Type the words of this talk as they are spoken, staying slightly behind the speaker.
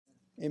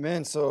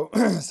Amen. So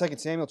 2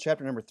 Samuel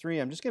chapter number 3,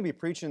 I'm just going to be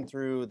preaching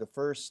through the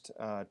first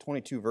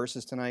 22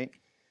 verses tonight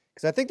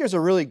because I think there's a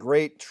really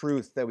great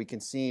truth that we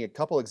can see, a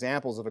couple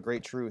examples of a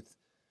great truth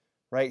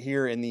right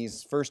here in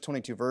these first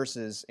 22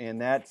 verses, and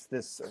that's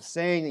this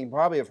saying that you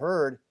probably have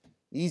heard,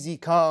 easy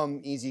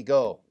come, easy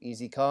go.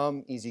 Easy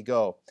come, easy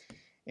go.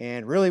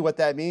 And really what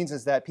that means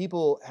is that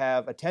people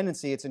have a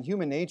tendency, it's in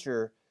human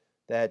nature,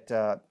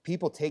 that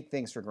people take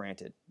things for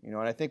granted. And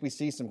I think we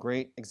see some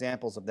great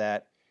examples of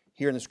that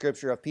here in the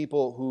scripture of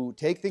people who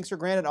take things for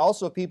granted,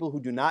 also people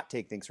who do not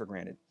take things for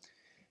granted.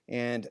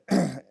 And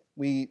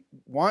we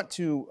want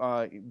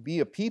to be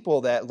a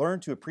people that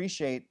learn to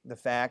appreciate the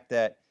fact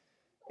that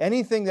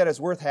anything that is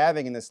worth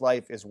having in this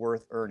life is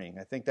worth earning.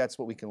 I think that's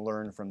what we can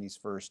learn from these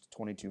first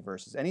 22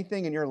 verses.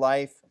 Anything in your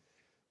life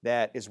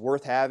that is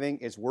worth having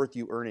is worth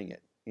you earning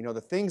it.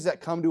 The things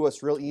that come to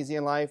us real easy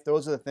in life,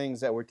 those are the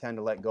things that we tend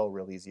to let go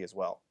real easy as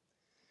well.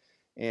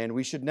 And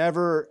we should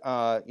never,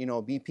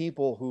 be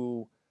people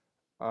who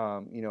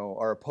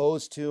are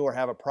opposed to or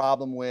have a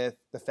problem with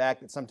the fact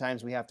that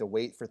sometimes we have to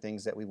wait for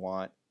things that we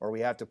want, or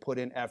we have to put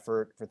in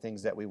effort for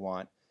things that we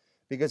want.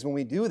 Because when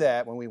we do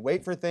that, when we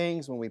wait for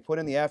things, when we put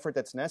in the effort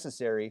that's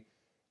necessary,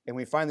 and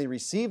we finally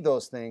receive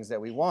those things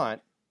that we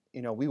want,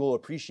 we will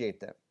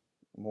appreciate them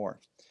more.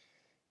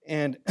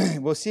 And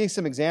we'll see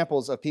some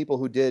examples of people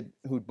who did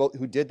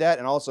that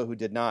and also who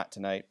did not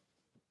tonight.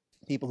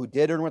 People who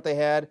did earn what they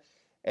had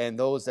and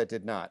those that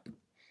did not.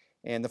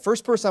 And the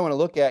first person I want to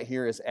look at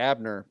here is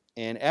Abner.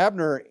 And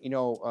Abner,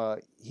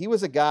 he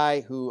was a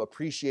guy who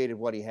appreciated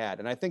what he had.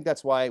 And I think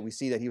that's why we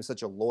see that he was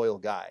such a loyal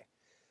guy.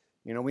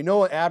 We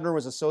know Abner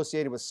was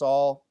associated with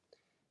Saul.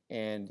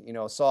 And,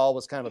 Saul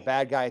was kind of a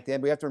bad guy at the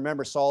end. We have to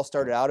remember Saul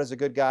started out as a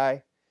good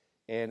guy.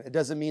 And it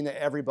doesn't mean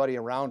that everybody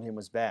around him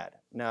was bad.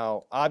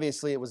 Now,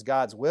 obviously, it was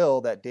God's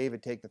will that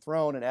David take the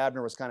throne. And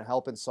Abner was kind of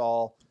helping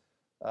Saul,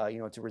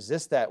 to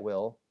resist that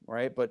will.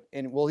 Right?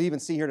 And we'll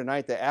even see here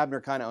tonight that Abner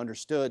kind of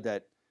understood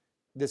that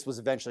this was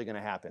eventually going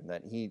to happen,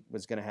 that he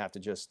was going to have to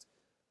just,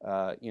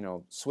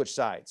 switch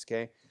sides,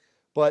 okay?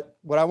 But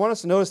what I want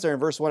us to notice there in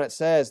verse 1, it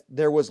says,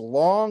 there was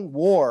long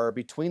war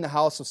between the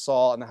house of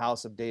Saul and the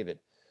house of David.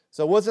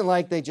 So it wasn't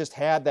like they just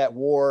had that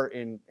war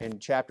in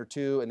chapter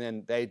 2, and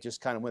then they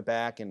just kind of went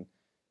back and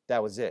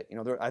that was it.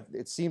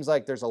 It seems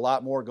like there's a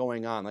lot more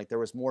going on. Like there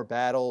was more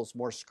battles,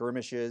 more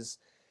skirmishes,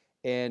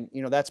 and,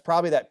 that's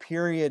probably that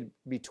period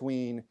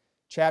between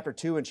chapter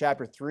 2 and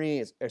chapter 3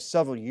 is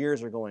several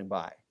years are going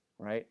by,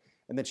 right?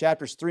 And then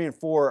chapters 3 and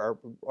 4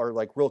 are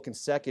like real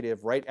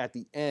consecutive right at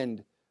the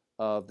end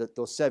of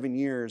those 7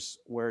 years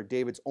where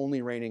David's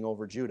only reigning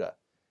over Judah.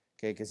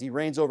 Okay, because he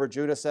reigns over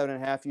Judah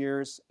 7.5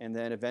 years, and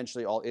then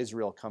eventually all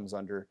Israel comes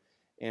under.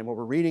 And what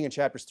we're reading in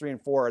chapters 3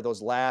 and 4 are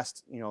those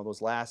last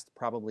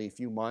probably a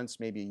few months,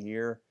 maybe a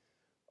year,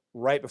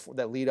 right before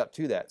that lead up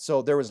to that.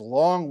 So there was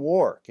long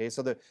war. Okay,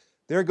 so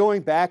they're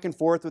going back and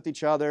forth with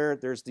each other.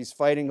 There's these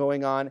fighting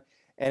going on.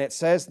 And it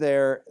says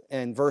there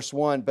in verse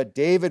 1, but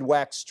David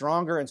waxed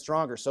stronger and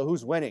stronger. So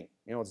who's winning?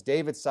 It's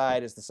David's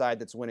side is the side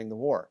that's winning the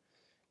war.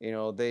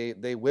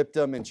 They whipped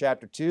them in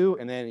chapter 2,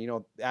 and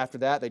then, after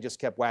that, they just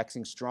kept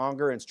waxing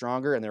stronger and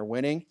stronger, and they're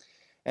winning.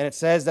 And it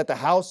says that the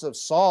house of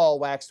Saul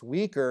waxed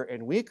weaker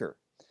and weaker.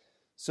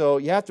 So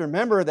you have to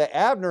remember that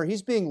Abner,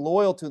 he's being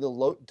loyal to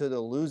the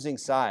losing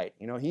side.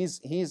 He's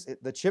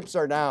the chips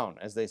are down,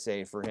 as they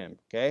say, for him,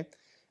 okay?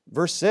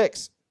 Verse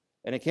 6.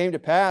 And it came to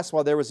pass,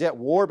 while there was yet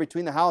war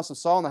between the house of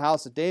Saul and the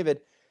house of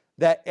David,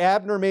 that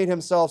Abner made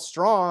himself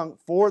strong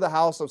for the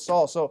house of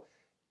Saul. So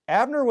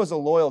Abner was a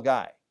loyal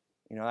guy.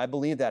 I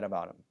believe that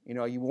about him.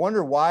 You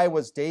wonder why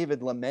was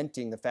David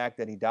lamenting the fact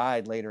that he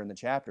died later in the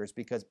chapters,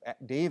 because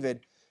David,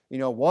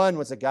 one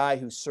was a guy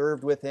who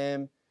served with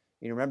him.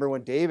 Remember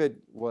when David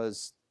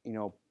was,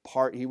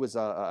 he was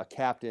a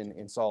captain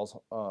in Saul's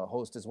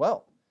host as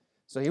well.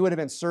 So he would have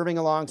been serving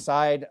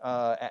alongside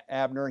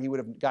Abner. He would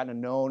have gotten to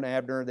know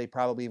Abner. They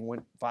probably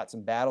even fought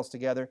some battles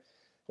together.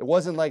 It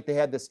wasn't like they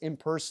had this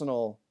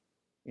impersonal,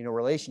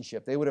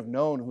 relationship. They would have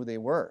known who they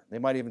were. They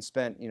might have even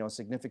spent, a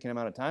significant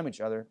amount of time with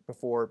each other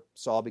before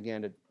Saul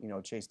began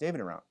to, chase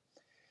David around.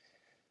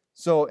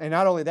 So, and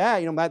not only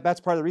that, that's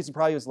part of the reason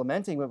probably he was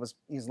lamenting, but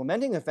he's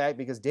lamenting the fact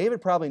because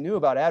David probably knew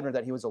about Abner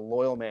that he was a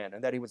loyal man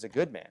and that he was a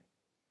good man.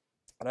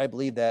 And I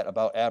believe that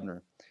about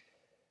Abner.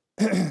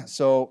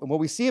 So what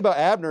we see about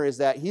Abner is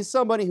that he's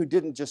somebody who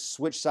didn't just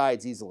switch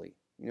sides easily.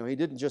 He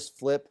didn't just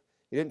flip.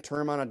 He didn't turn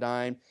him on a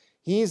dime.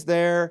 He's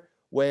there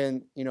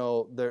when, he's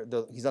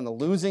on the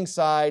losing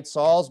side.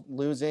 Saul's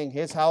losing.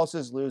 His house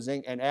is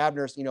losing. And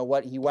Abner's,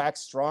 he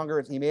waxed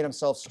stronger. He made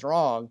himself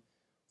strong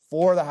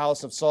for the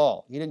house of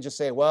Saul. He didn't just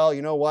say, well,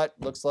 you know what?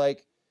 Looks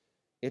like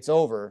it's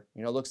over.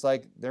 Looks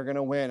like they're going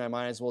to win. I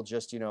might as well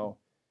just,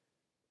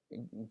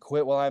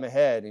 quit while I'm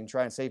ahead and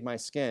try and save my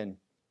skin.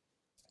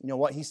 You know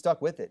what? He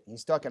stuck with it. He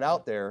stuck it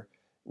out there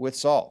with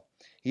Saul.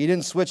 He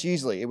didn't switch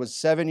easily. It was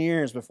 7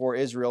 years before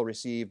Israel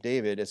received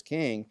David as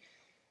king.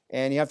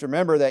 And you have to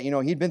remember that,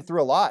 he'd been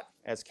through a lot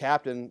as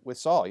captain with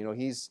Saul.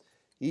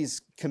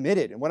 He's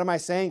committed. And what am I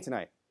saying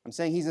tonight? I'm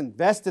saying he's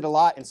invested a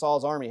lot in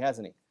Saul's army,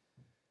 hasn't he?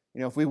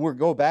 If we were to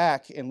go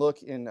back and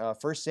look in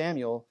 1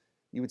 Samuel,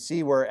 you would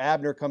see where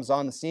Abner comes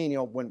on the scene.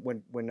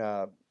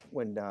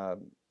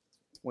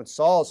 When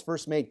Saul is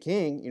first made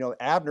king,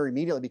 Abner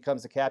immediately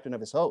becomes the captain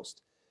of his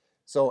host.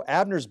 So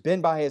Abner's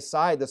been by his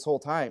side this whole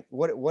time.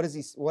 What is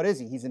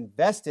he? He's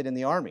invested in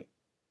the army.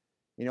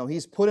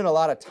 He's put in a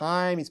lot of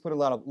time. He's put in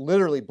a lot of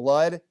literally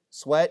blood,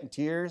 sweat, and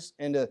tears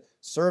into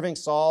serving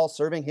Saul,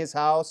 serving his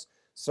house,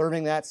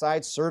 serving that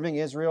side, serving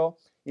Israel.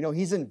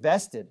 He's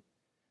invested.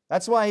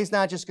 That's why he's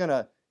not just going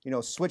to,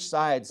 switch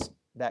sides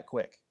that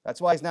quick. That's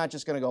why he's not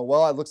just going to go,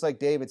 well, it looks like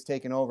David's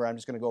taken over. I'm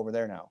just going to go over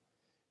there now.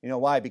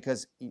 Why?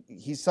 Because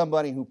he's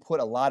somebody who put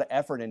a lot of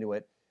effort into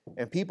it.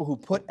 And people who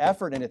put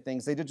effort into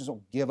things, they just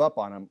don't give up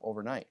on them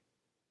overnight.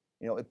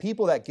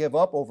 People that give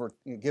up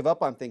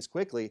on things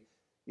quickly,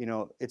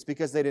 it's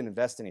because they didn't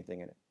invest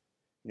anything in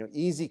it.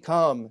 Easy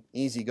come,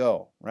 easy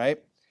go,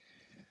 right?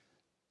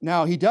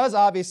 Now, he does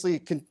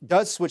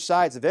switch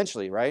sides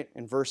eventually, right?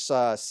 In verse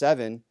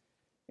 7,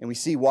 and we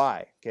see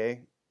why,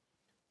 okay?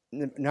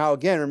 Now,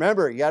 again,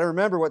 remember, you got to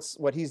remember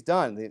what he's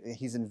done.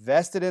 He's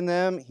invested in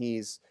them.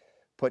 He's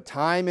put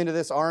time into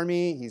this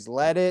army. He's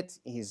led it.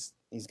 He's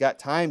got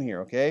time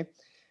here, okay?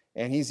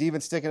 And he's even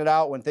sticking it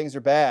out when things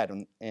are bad.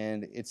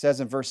 And it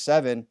says in verse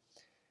 7,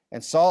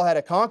 and Saul had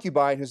a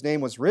concubine whose name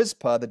was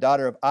Rizpah, the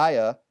daughter of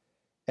Aiah.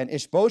 And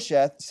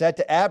Ishbosheth said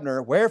to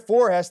Abner,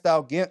 wherefore hast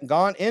thou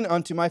gone in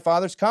unto my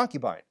father's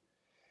concubine?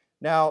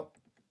 Now,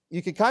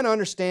 you can kind of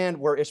understand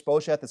where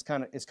Ishbosheth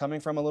is coming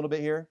from a little bit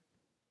here,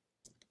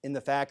 in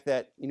the fact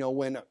that,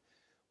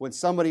 when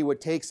somebody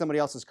would take somebody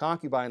else's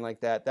concubine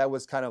like that, that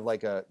was kind of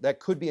like that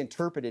could be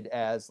interpreted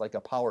as like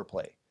a power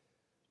play,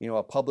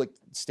 a public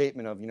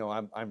statement of,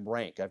 I'm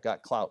rank, I've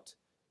got clout.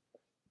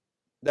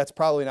 That's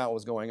probably not what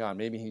was going on.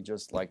 Maybe he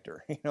just liked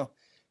her,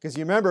 because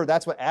you remember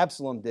that's what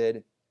Absalom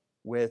did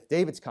with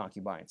David's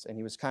concubines, and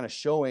he was kind of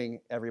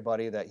showing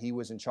everybody that he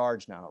was in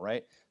charge now,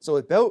 right? So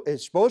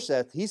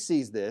Ishbosheth, he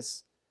sees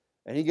this,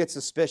 and he gets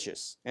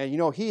suspicious, and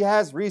he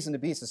has reason to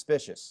be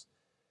suspicious,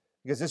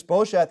 because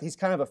Ishbosheth, he's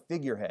kind of a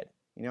figurehead.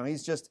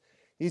 He's just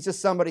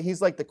somebody.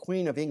 He's like the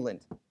Queen of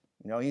England.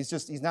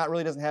 He's not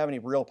really doesn't have any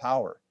real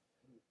power.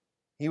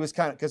 He was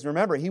because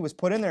remember, he was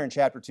put in there in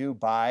chapter 2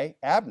 by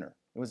Abner.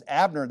 It was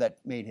Abner that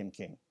made him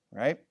king,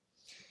 right?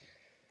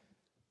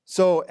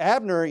 So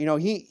Abner,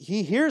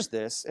 he hears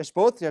this.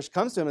 Ishbosheth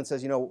comes to him and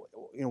says,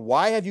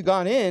 why have you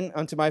gone in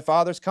unto my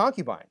father's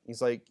concubine?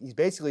 He's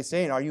basically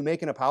saying, are you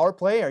making a power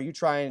play? Are you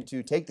trying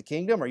to take the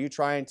kingdom? Are you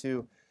trying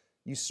to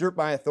usurp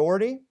my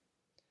authority?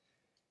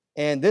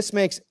 And this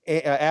makes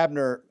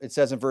Abner, it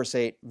says in verse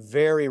 8,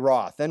 very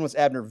wroth. Then was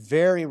Abner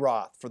very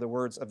wroth for the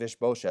words of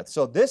Ishbosheth.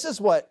 So this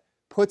is what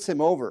puts him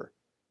over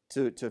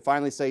to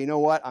finally say, you know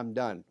what, I'm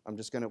done.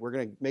 We're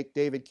gonna make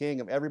David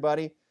king of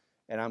everybody,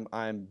 and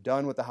I'm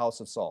done with the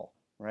house of Saul,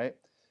 right?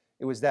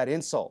 It was that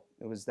insult.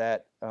 It was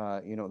that,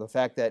 the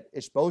fact that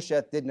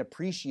Ishbosheth didn't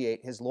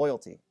appreciate his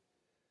loyalty.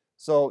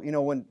 So,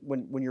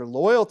 when you're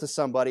loyal to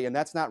somebody and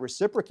that's not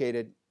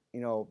reciprocated,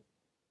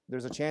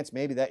 there's a chance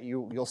maybe that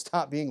you'll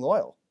stop being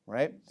loyal,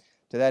 right,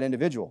 to that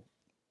individual.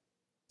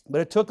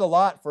 But it took a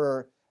lot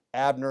for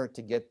Abner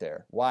to get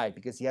there. Why?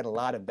 Because he had a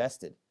lot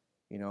invested.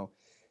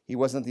 He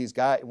wasn't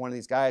one of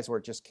these guys where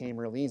it just came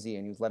real easy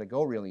and he let it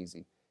go real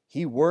easy.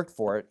 He worked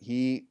for it.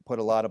 He put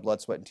a lot of blood,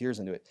 sweat, and tears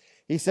into it.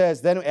 He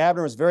says, then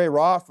Abner was very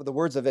wroth for the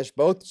words of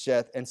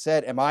Ishbosheth and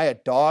said, am I a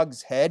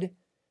dog's head,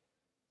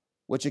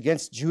 which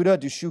against Judah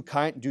do show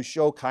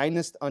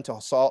kindness unto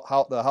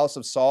Saul, the house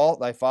of Saul,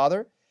 thy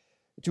father,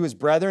 to his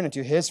brethren and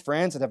to his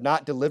friends that have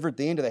not delivered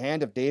thee into the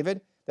hand of David,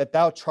 that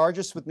thou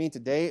chargest with me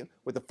today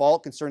with the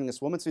fault concerning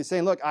this woman? So he's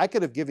saying, look, I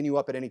could have given you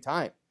up at any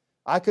time.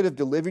 I could have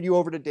delivered you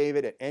over to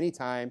David at any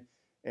time,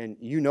 and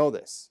you know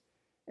this.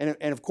 And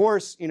of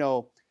course,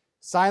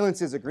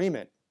 silence is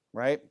agreement,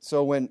 right?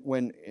 So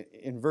when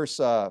in verse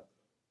where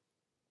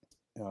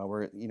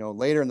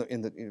later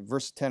in the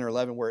verse 10 or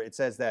 11 where it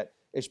says that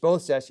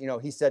Ishbosheth,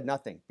 he said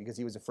nothing because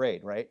he was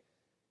afraid, right?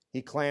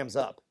 He clams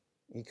up.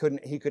 He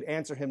could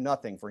answer him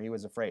nothing, for he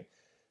was afraid.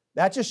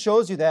 That just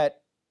shows you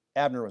that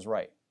Abner was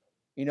right.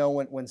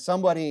 When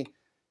somebody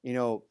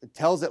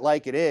tells it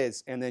like it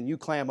is and then you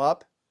clam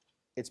up,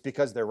 it's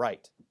because they're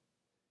right.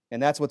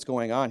 And that's what's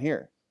going on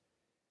here.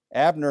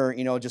 Abner,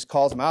 just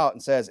calls him out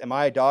and says, am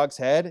I a dog's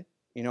head?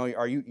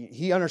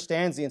 He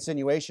understands the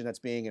insinuation that's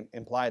being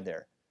implied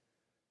there.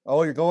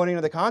 Oh, you're going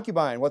into the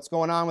concubine. What's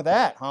going on with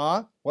that,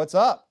 huh? What's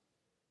up?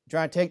 You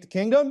trying to take the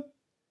kingdom?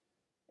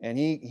 And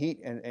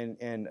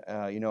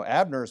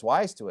Abner is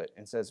wise to it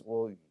and says,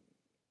 well,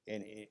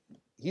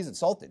 he's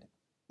insulted.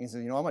 He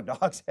says, I'm a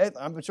dog's head.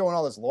 I'm showing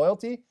all this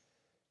loyalty.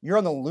 You're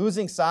on the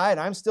losing side.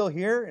 I'm still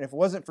here. And if it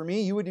wasn't for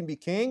me, you wouldn't be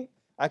king.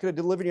 I could have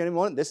delivered you any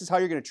moment. This is how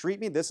you're going to treat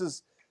me. This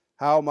is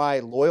how my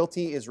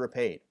loyalty is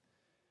repaid.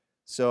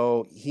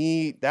 So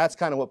that's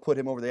kind of what put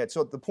him over the edge.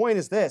 So the point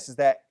is this, is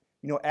that,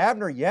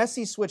 Abner, yes,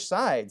 he switched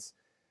sides,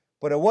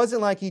 but it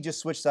wasn't like he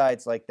just switched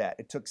sides like that.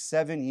 It took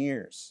 7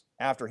 years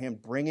after him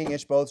bringing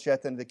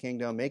Ishbosheth into the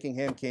kingdom, making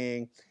him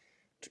king,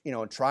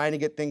 trying to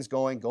get things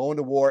going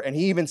to war. And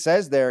he even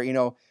says there,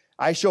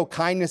 I show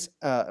kindness,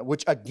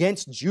 which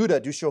against Judah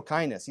do show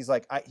kindness. He's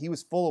like, he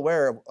was full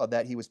aware of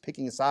that he was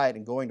picking a side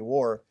and going to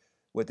war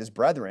with his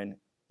brethren,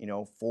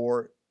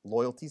 for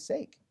loyalty's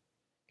sake.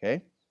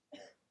 Okay?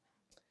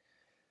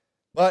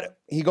 But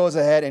he goes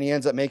ahead and he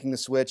ends up making the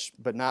switch,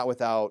 but not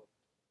without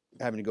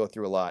having to go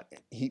through a lot.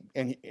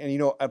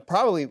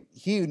 Probably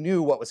he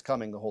knew what was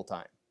coming the whole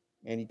time.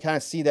 And you kind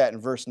of see that in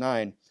verse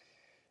 9.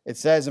 It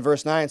says in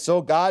verse 9,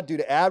 so God do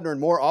to Abner and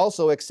more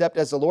also, except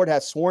as the Lord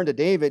hath sworn to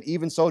David,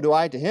 even so do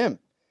I to him,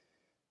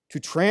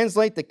 to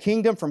translate the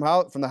kingdom from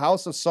the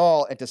house of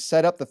Saul and to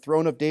set up the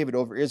throne of David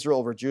over Israel,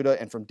 over Judah,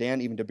 and from Dan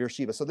even to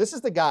Beersheba. So this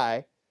is the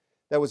guy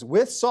that was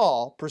with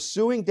Saul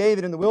pursuing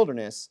David in the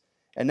wilderness.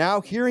 And now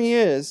here he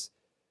is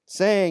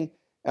saying,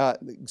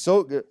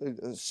 so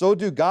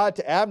do God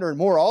to Abner and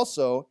more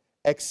also,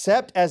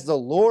 except as the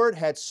Lord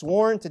had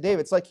sworn to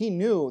David. It's like he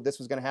knew this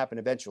was going to happen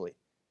eventually,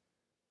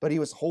 but he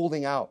was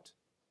holding out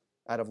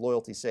of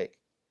loyalty's sake.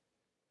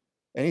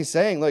 And he's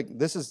saying, like,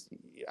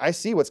 I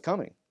see what's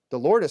coming. The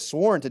Lord has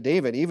sworn to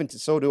David, even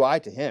so do I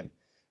to him.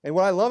 And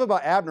what I love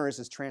about Abner is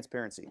his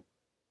transparency.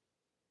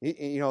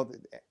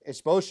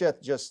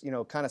 Ishbosheth just,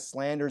 kind of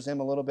slanders him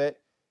a little bit.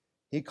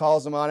 He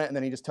calls him on it, and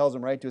then he just tells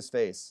him right to his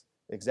face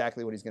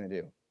exactly what he's going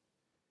to do.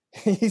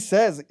 He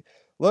says,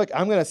 look,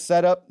 I'm going to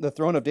set up the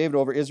throne of David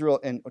over Israel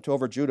and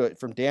over Judah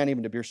from Dan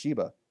even to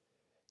Beersheba.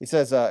 He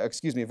says,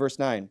 verse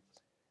 9,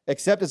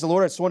 except as the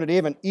Lord had sworn to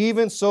David,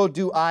 even so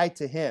do I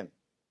to him.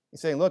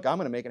 He's saying, look, I'm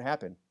going to make it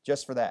happen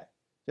just for that.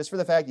 Just for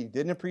the fact that you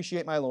didn't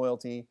appreciate my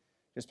loyalty,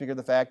 just because of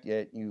the fact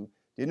that you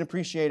didn't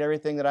appreciate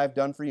everything that I've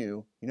done for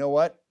you. You know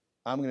what?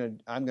 I'm going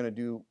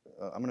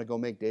to go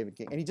make David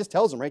king. And he just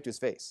tells him right to his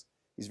face.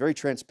 He's very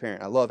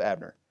transparent. I love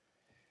Abner.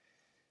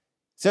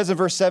 It says in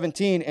verse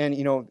 17,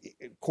 and of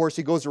course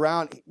he goes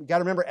around. You got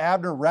to remember,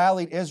 Abner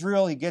rallied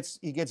Israel. He gets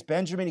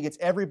Benjamin. He gets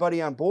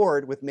everybody on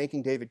board with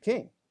making David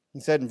king. He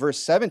said in verse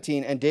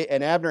 17,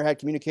 and Abner had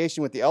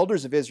communication with the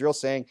elders of Israel,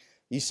 saying,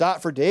 "Ye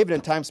sought for David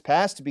in times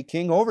past to be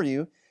king over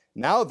you.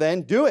 Now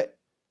then, do it.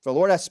 For the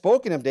Lord hath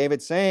spoken of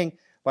David, saying,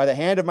 by the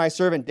hand of my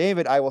servant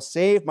David, I will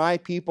save my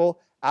people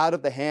out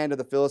of the hand of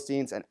the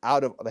Philistines and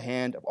out of the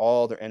hand of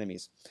all their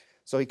enemies."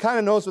 So he kind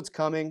of knows what's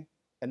coming,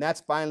 and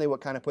that's finally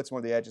what kind of puts him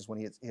over the edges when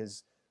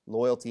his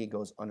loyalty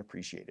goes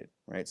unappreciated,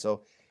 right?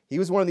 So he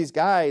was one of these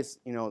guys,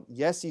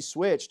 yes, he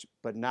switched,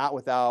 but not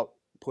without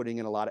putting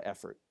in a lot of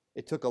effort.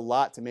 It took a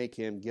lot to make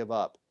him give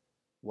up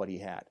what he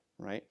had,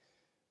 right?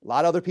 A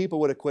lot of other people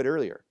would have quit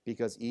earlier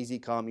because easy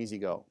come, easy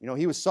go.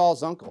 He was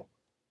Saul's uncle.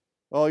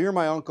 Oh, you're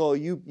my uncle.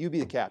 You be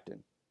the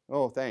captain.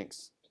 Oh,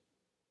 thanks.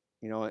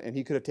 And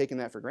he could have taken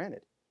that for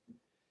granted.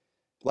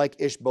 Like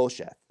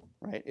Ishbosheth,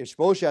 right?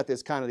 Ishbosheth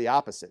is kind of the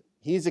opposite.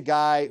 He's a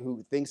guy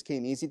who things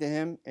came easy to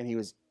him, and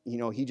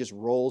he just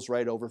rolls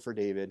right over for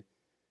David.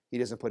 He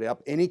doesn't put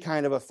up any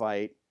kind of a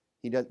fight.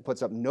 He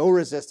puts up no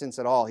resistance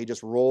at all. He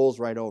just rolls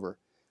right over.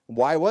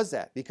 Why was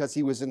that? Because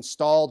he was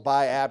installed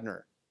by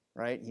Abner,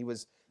 right?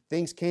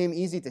 Things came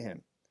easy to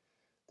him.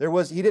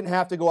 He didn't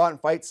have to go out and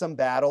fight some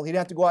battle. He didn't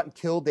have to go out and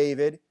kill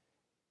David.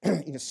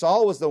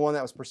 Saul was the one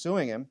that was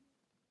pursuing him.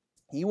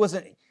 He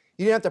didn't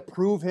have to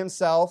prove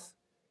himself.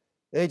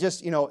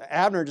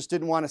 Abner just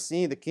didn't want to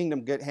see the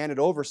kingdom get handed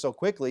over so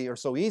quickly or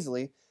so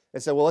easily. They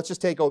said, well, let's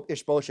just take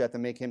Ishbosheth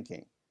and make him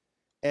king.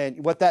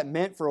 And what that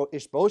meant for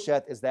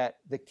Ishbosheth is that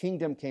the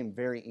kingdom came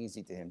very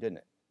easy to him, didn't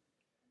it?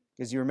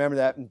 Because you remember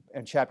that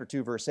in chapter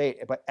 2, verse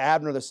 8. But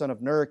Abner, the son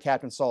of Ner,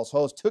 captain Saul's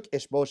host, took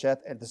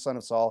Ishbosheth, and the son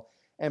of Saul,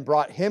 and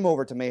brought him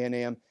over to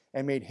Mahanaim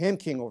and made him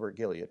king over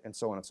Gilead, and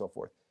so on and so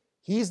forth.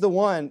 He's the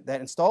one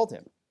that installed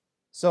him.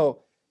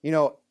 So,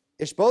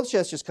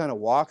 Ishbosheth just kind of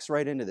walks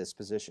right into this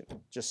position,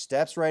 just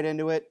steps right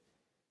into it,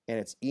 and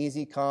it's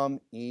easy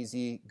come,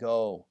 easy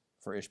go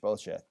for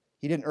Ishbosheth.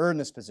 He didn't earn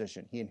this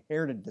position. He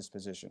inherited this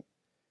position.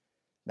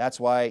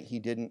 That's why he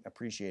didn't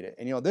appreciate it.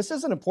 And this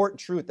is an important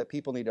truth that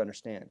people need to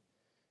understand,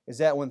 is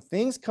that when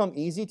things come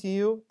easy to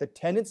you, the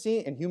tendency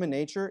in human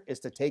nature is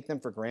to take them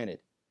for granted.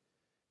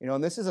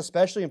 And this is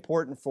especially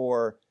important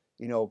for,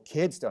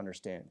 kids to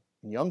understand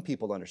and young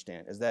people to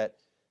understand, is that,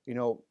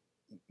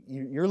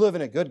 you're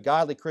living a good,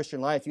 godly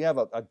Christian life. You have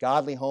a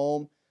godly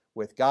home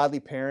with godly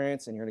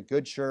parents, and you're in a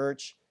good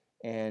church,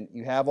 and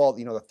you have all,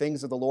 the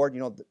things of the Lord.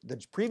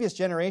 The previous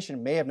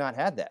generation may have not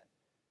had that.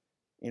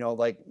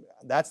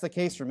 That's the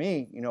case for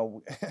me.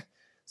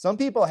 Some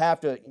people have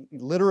to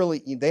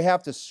they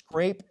have to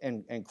scrape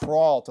and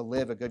crawl to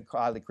live a good,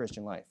 godly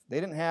Christian life. They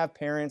didn't have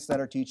parents that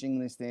are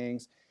teaching these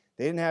things.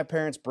 They didn't have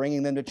parents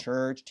bringing them to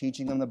church,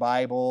 teaching them the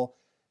Bible.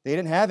 They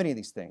didn't have any of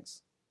these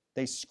things.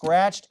 They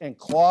scratched and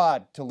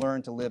clawed to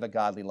learn to live a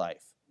godly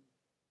life.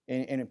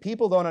 And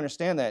people don't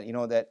understand that,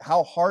 that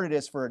how hard it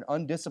is for an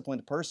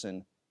undisciplined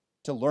person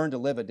to learn to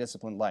live a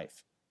disciplined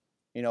life.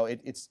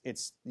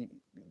 It's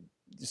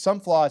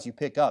some flaws you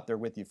pick up, they're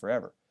with you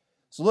forever.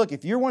 So look,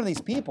 if you're one of these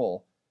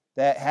people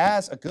that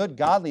has a good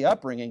godly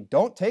upbringing,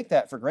 don't take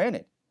that for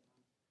granted.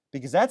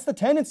 Because that's the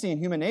tendency in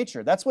human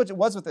nature. That's what it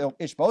was with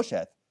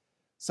Ishbosheth.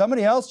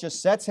 Somebody else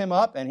just sets him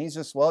up, and he's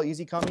just, well,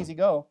 easy come, easy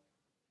go.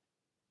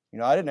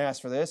 I didn't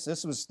ask for this.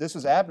 This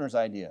was Abner's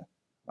idea.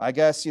 I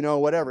guess,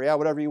 whatever. Yeah,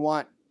 whatever you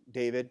want,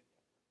 David.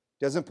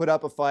 Doesn't put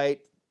up a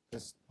fight,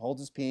 just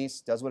holds his peace,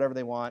 does whatever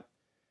they want,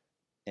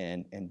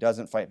 and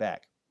doesn't fight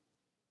back.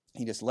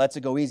 He just lets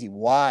it go easy.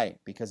 Why?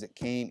 Because it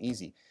came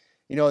easy.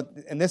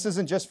 And this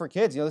isn't just for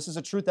kids. This is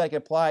a truth that I can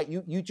apply.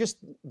 You just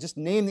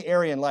name the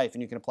area in life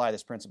and you can apply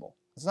this principle.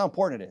 This is how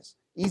important it is.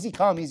 Easy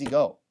come, easy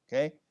go,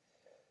 okay?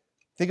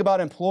 Think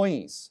about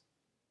employees.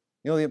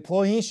 The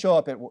employees show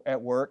up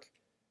at work.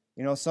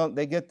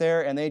 They get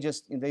there and they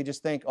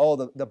just think, oh,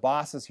 the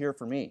boss is here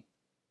for me.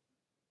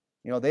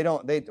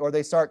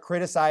 They start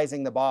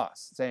criticizing the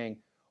boss, saying,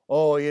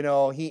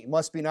 oh, he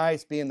must be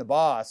nice being the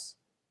boss.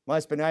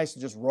 Must be nice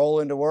to just roll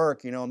into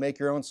work, make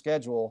your own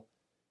schedule,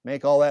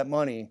 make all that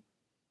money.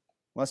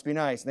 Must be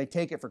nice. And they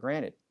take it for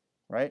granted,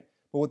 right?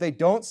 But what they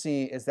don't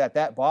see is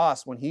that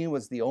boss, when he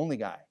was the only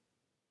guy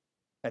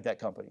at that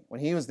company, when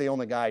he was the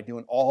only guy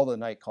doing all the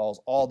night calls,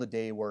 all the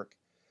day work,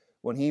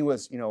 when he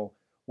was,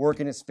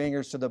 working his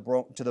fingers to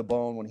the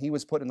bone, when he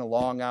was putting in the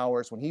long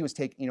hours, when he was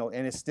taking,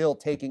 and is still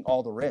taking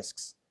all the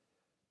risks.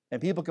 And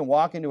people can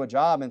walk into a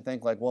job and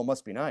think like, well, it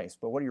must be nice.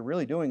 But what you're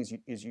really doing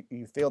is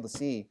you fail to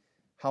see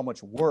how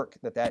much work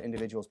that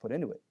individual's put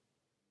into it.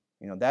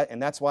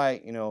 That's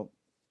why,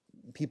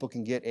 people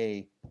can get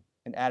an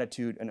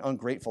attitude, an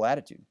ungrateful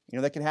attitude.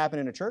 That can happen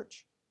in a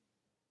church.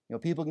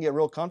 People can get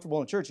real comfortable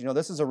in church.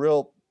 This is a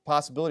real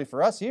possibility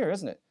for us here,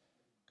 isn't it?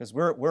 Because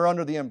we're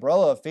under the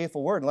umbrella of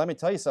Faithful Word. And let me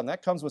tell you something,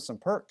 that comes with some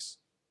perks.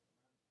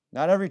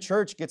 Not every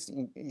church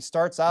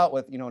starts out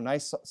with,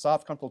 nice,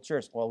 soft, comfortable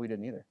chairs. Well, we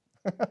didn't either.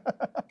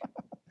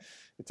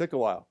 It took a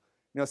while.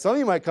 Some of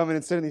you might come in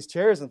and sit in these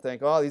chairs and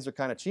think, oh, these are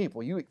kind of cheap.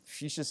 Well, you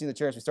should have seen the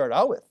chairs we started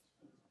out with.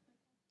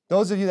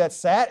 Those of you that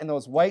sat in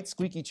those white,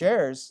 squeaky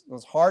chairs,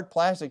 those hard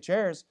plastic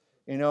chairs,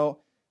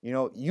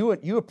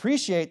 you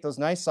appreciate those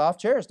nice,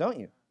 soft chairs, don't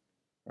you?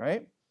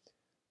 Right?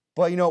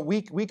 But,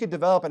 we could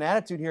develop an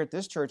attitude here at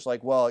this church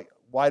like, well,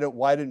 why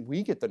didn't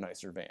we get the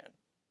nicer van?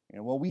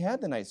 Well, we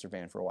had the nicer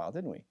van for a while,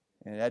 didn't we?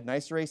 And it had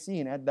nicer AC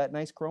and had that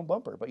nice chrome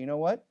bumper. But you know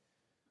what?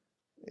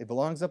 It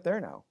belongs up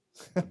there now.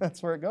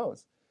 That's where it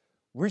goes.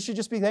 We should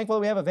just be thankful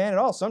that we have a van at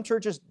all. Some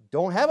churches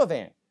don't have a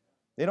van.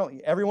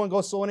 Everyone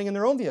goes soul winning in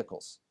their own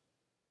vehicles.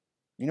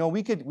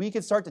 We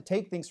could start to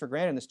take things for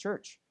granted in this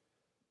church.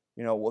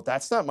 Well,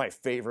 that's not my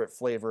favorite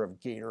flavor of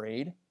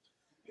Gatorade.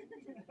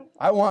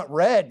 I want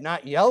red,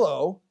 not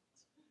yellow.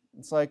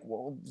 It's like,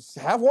 well, just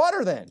have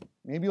water then.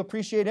 Maybe you'll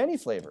appreciate any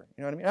flavor.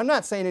 You know what I mean? I'm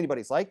not saying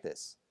anybody's like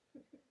this.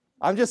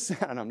 I'm just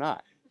saying, and I'm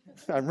not.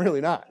 I'm really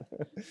not.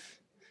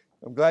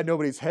 I'm glad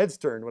nobody's heads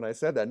turned when I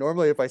said that.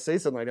 Normally, if I say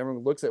something like that,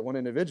 everyone looks at one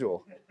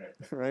individual,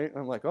 right?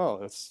 I'm like, oh,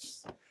 let's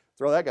just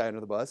throw that guy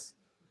under the bus,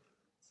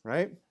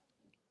 right?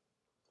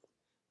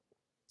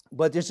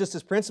 But there's just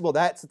this principle.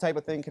 That's the type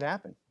of thing that could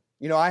happen.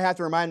 I have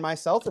to remind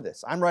myself of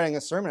this. I'm writing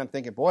a sermon. I'm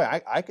thinking,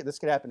 boy, this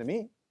could happen to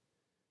me.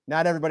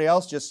 Not everybody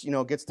else just,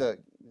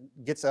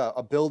 gets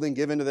a building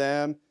given to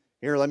them.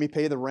 Here, let me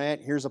pay the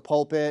rent. Here's a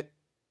pulpit.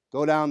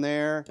 Go down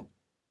there.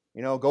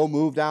 Go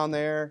move down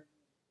there.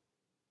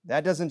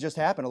 That doesn't just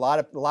happen. A lot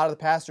of the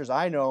pastors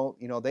I know,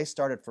 they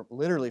started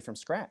literally from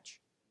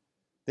scratch.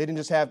 They didn't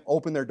just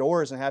open their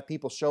doors and have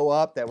people show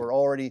up that were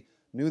already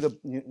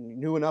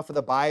knew enough of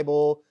the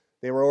Bible.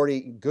 They were already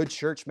good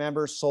church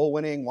members, soul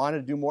winning, wanted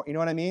to do more. You know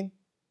what I mean?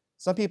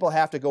 Some people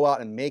have to go out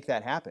and make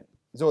that happen.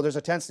 So there's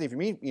a tendency for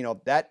me,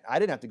 that I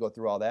didn't have to go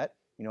through all that.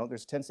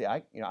 There's a tendency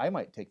I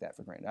might take that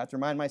for granted. I have to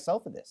remind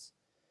myself of this.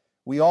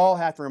 We all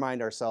have to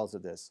remind ourselves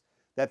of this.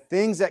 That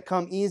things that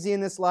come easy in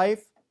this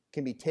life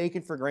can be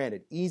taken for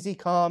granted. Easy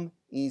come,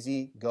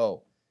 easy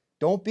go.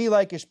 Don't be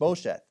like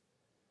Ishbosheth,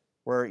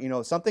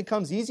 where, something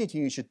comes easy to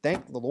you, you should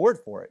thank the Lord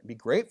for it, be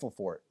grateful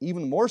for it,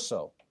 even more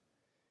so.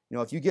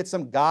 If you get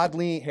some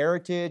godly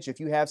heritage, if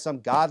you have some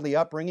godly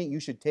upbringing, you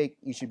should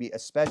be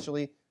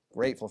especially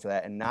grateful for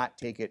that and not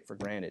take it for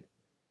granted.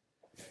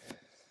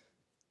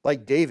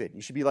 Like David,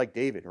 you should be like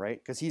David, right?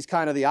 Because he's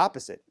kind of the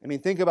opposite. I mean,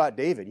 think about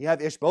David. You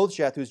have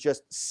Ishbosheth who's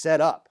just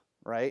set up,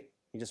 right?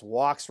 He just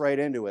walks right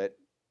into it.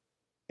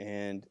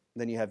 And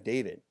then you have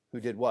David, who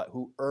did what?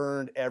 Who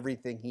earned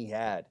everything he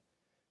had.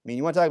 I mean,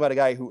 you want to talk about a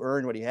guy who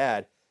earned what he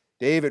had.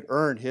 David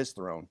earned his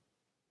throne.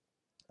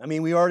 I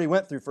mean, we already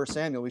went through 1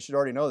 Samuel. We should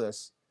already know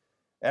this.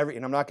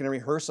 And I'm not going to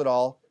rehearse it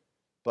all.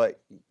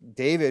 But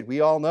David, we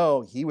all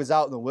know, he was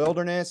out in the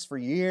wilderness for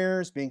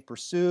years, being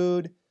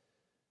pursued.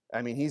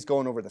 I mean, he's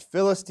going over the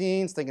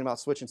Philistines, thinking about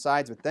switching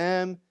sides with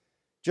them.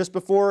 Just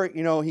before,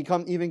 he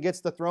even gets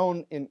the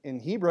throne in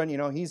Hebron,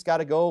 he's got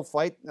to go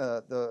fight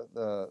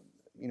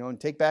and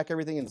take back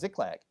everything in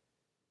Ziklag,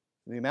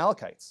 the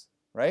Amalekites,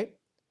 right?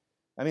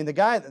 I mean, the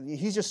guy,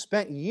 he's just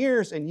spent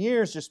years and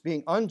years just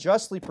being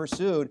unjustly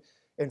pursued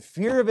in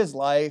fear of his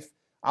life,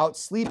 out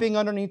sleeping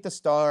underneath the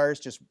stars,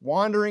 just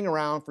wandering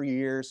around for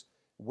years,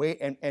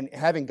 and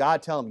having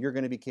God tell him, you're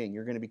going to be king,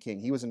 you're going to be king.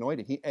 He was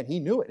anointed, and he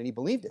knew it, and he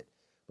believed it.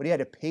 But he had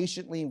to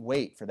patiently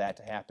wait for that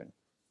to happen.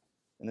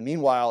 In the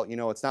meanwhile,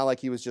 it's not like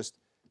he was just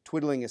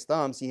twiddling his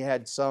thumbs. He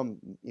had some,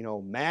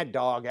 mad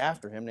dog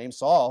after him named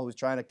Saul who was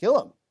trying to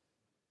kill him.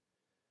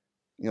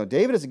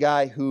 David is a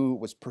guy who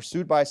was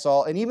pursued by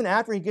Saul, and even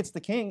after he gets the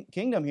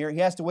kingdom here, he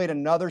has to wait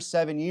another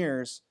 7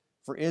 years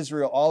for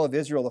Israel, all of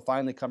Israel, to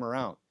finally come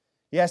around.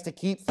 He has to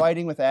keep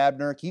fighting with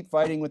Abner, keep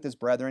fighting with his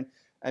brethren.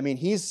 I mean,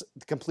 he's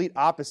the complete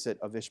opposite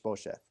of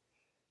Ishbosheth.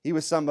 He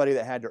was somebody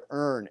that had to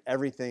earn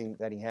everything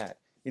that he had.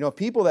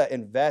 People that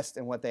invest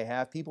in what they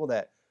have, people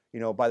that,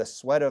 by the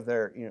sweat of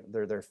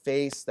their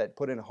face, that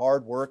put in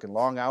hard work and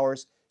long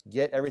hours,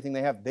 get everything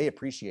they have, they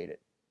appreciate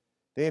it.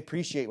 They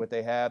appreciate what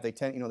they have. They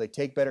they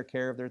take better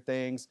care of their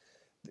things.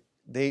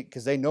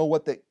 Because they know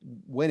what they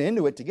went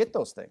into it to get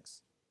those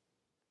things.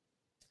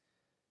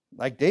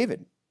 Like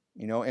David,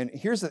 and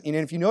here's and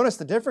if you notice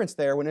the difference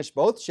there, when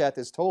Ishbosheth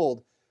is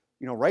told,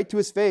 right to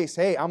his face,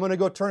 hey, I'm going to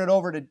go turn it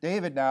over to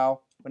David now,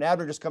 when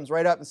Abner just comes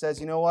right up and says,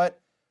 you know what,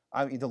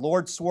 the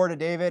Lord swore to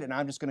David, and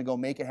I'm just going to go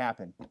make it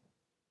happen.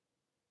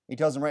 He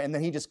tells him right, and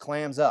then he just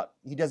clams up.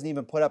 He doesn't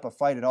even put up a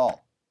fight at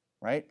all,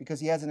 right? Because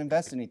he hasn't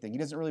invested anything. He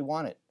doesn't really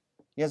want it.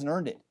 He hasn't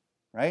earned it,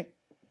 right?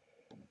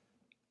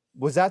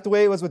 Was that the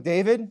way it was with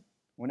David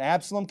when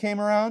Absalom came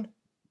around?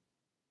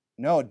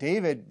 No,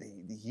 David,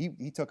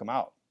 he took him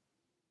out.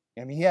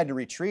 I mean, he had to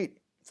retreat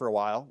for a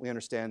while. We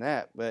understand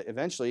that. But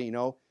eventually,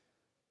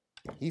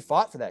 he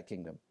fought for that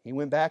kingdom. He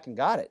went back and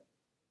got it.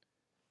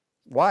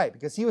 Why?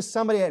 Because he was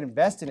somebody that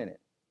invested in it.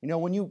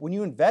 When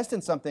you invest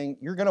in something,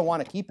 you're going to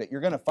want to keep it.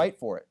 You're going to fight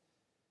for it.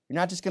 You're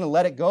not just going to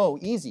let it go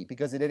easy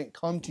because it didn't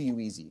come to you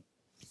easy.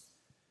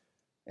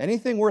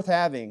 Anything worth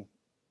having,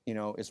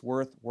 is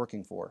worth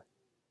working for.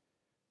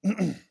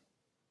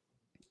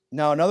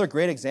 Now, another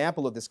great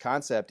example of this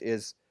concept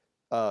is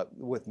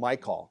with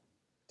Michal,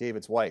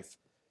 David's wife.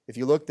 If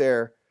you look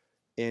there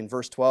in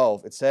verse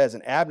 12, it says,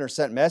 and Abner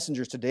sent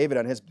messengers to David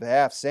on his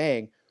behalf,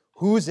 saying,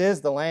 whose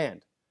is the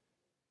land?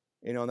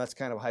 And that's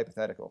kind of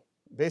hypothetical.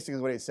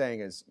 Basically, what he's saying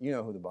is, you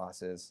know who the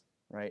boss is,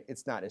 right?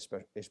 It's not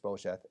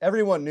Ishbosheth.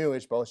 Everyone knew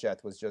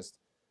Ishbosheth was just,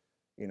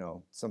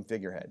 some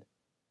figurehead.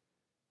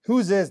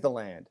 Whose is the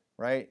land,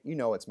 right?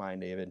 It's mine,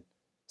 David.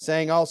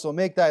 Saying also,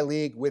 make thy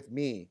league with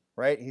me,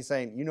 right? He's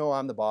saying,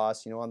 I'm the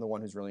boss. I'm the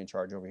one who's really in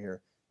charge over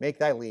here. Make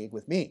thy league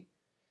with me.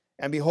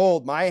 And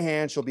behold, my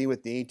hand shall be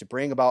with thee to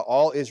bring about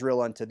all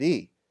Israel unto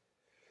thee.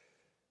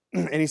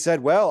 And he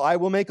said, well, I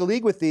will make a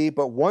league with thee,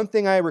 but one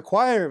thing I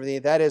require of thee,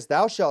 that is,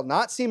 thou shalt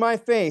not see my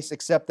face,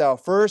 except thou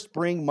first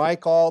bring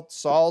Michal,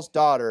 Saul's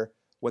daughter,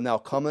 when thou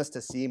comest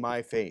to see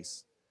my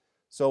face.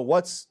 So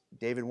what's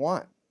David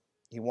want?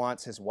 He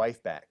wants his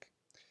wife back.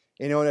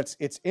 And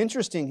it's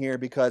interesting here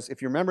because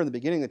if you remember in the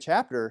beginning of the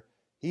chapter,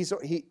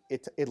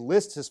 it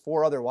lists his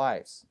 4 other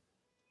wives.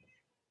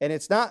 And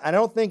it's not, I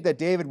don't think that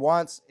David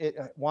wants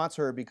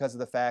her because of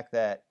the fact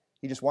that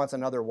he just wants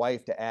another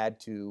wife to add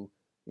to,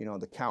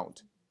 the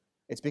count.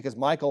 It's because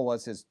Michal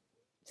was his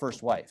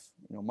first wife.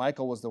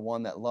 Michal was the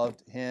one that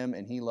loved him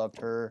and he loved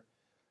her,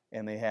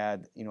 and they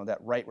had, that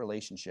right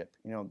relationship.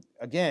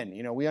 Again,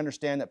 we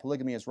understand that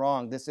polygamy is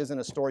wrong. This isn't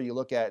a story you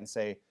look at and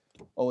say,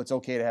 oh, it's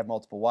okay to have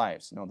multiple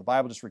wives. No, the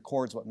Bible just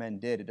records what men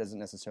did. It doesn't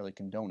necessarily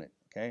condone it,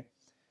 okay?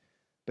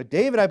 But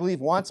David, I believe,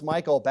 wants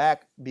Michal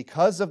back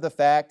because of the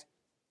fact,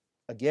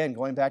 again,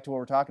 going back to what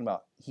we're talking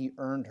about, he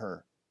earned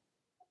her.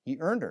 He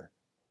earned her.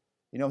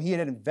 He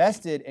had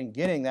invested in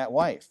getting that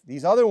wife.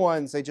 These other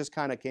ones, they just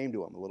kind of came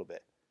to him a little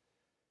bit.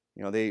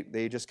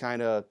 They just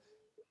kind of,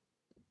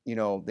 he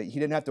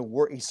didn't have to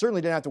work. He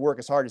certainly didn't have to work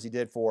as hard as he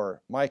did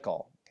for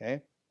Michal,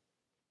 okay?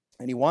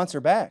 And he wants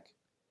her back.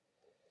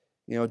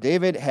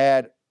 David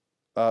had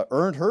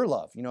earned her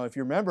love. If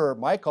you remember,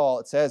 Michal,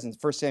 it says in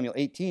 1 Samuel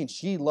 18,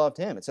 she loved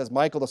him. It says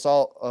Michal,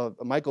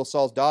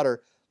 Saul's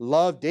daughter,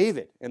 loved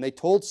David, and they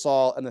told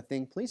Saul, and the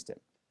thing pleased him.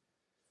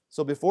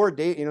 So before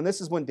David,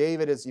 this is when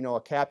David is, a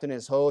captain in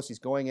his host. He's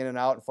going in and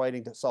out and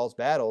fighting Saul's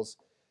battles.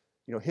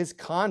 His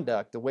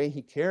conduct, the way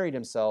he carried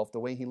himself, the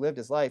way he lived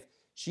his life,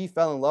 she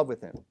fell in love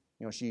with him.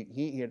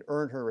 He had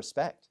earned her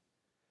respect.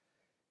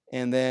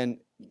 And then,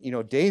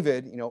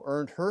 David,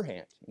 earned her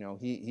hand.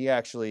 He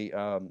actually,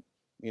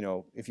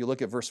 if you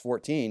look at verse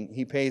 14,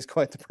 he pays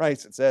quite the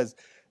price. It says,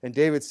 and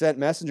David sent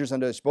messengers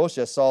unto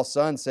Ishbosheth, Saul's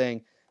son,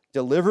 saying,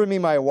 deliver me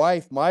my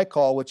wife,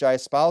 Michal, which I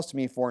espoused to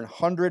me for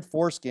 100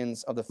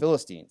 foreskins of the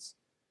Philistines.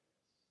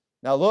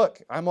 Now look,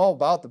 I'm all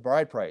about the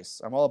bride price.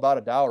 I'm all about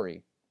a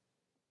dowry,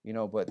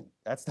 but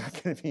that's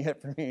not going to be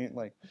it for me.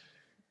 Like,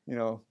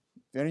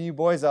 if any of you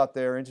boys out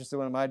there are interested in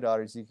one of my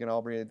daughters, you can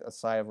all breathe a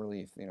sigh of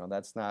relief.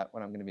 That's not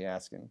what I'm going to be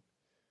asking.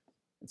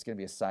 It's going to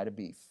be a side of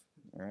beef,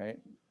 all right?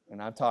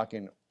 And I'm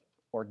talking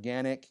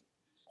organic,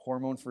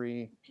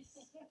 hormone-free,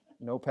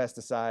 no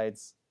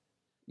pesticides.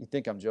 You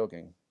think I'm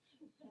joking.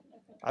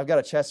 I've got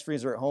a chest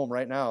freezer at home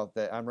right now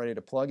that I'm ready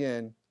to plug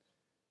in,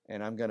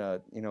 and I'm going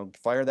to,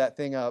 fire that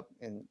thing up.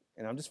 And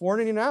I'm just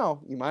warning you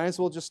now, you might as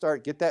well just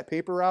get that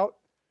paper out,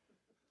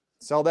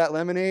 sell that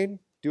lemonade,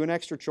 do an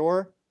extra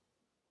chore.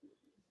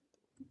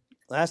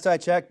 Last I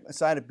checked, a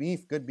side of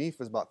beef, good beef,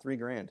 was about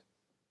 $3,000.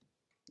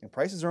 And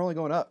prices are only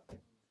going up,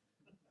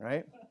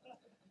 right?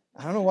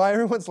 I don't know why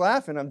everyone's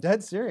laughing. I'm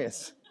dead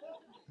serious.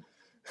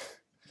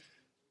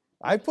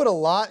 I put a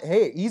lot,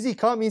 hey, easy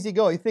come, easy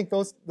go. You think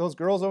those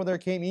girls over there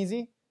came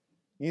easy?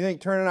 You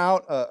think turning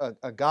out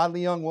a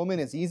godly young woman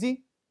is easy?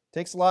 It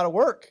takes a lot of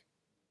work.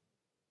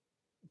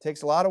 It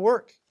takes a lot of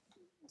work.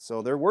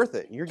 So they're worth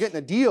it. You're getting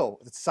a deal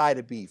with a side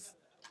of beef.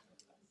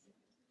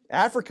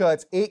 Africa,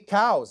 it's 8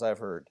 cows, I've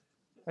heard.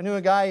 I knew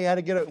a guy,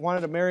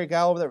 wanted to marry a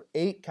gal over there,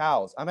 8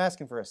 cows. I'm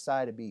asking for a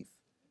side of beef.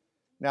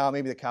 Now,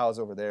 maybe the cows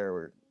over there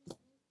were,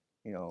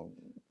 a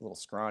little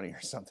scrawny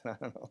or something. I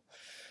don't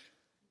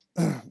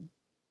know.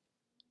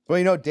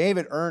 Well,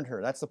 David earned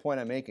her. That's the point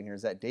I'm making here,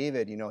 is that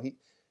David,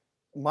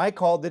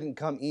 Michal didn't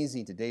come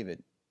easy to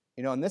David.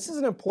 And this is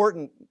an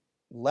important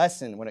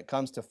lesson when it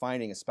comes to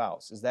finding a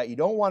spouse, is that you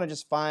don't want to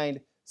just find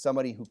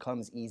somebody who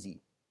comes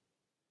easy.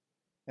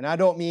 And I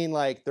don't mean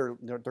like they're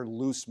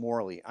loose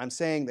morally. I'm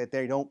saying that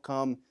they don't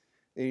come,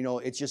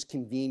 it's just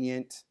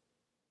convenient.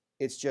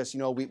 It's just,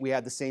 we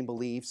have the same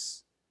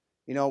beliefs.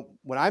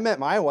 When I met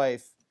my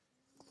wife,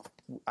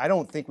 I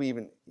don't think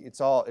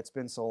it's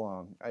been so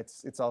long.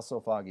 It's all so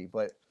foggy,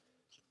 but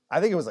I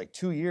think it was like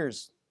 2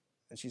 years.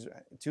 And she's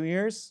 2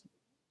 years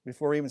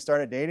before we even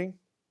started dating.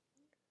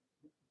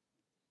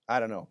 I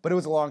don't know, but it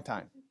was a long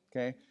time.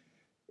 Okay.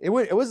 It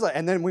was like,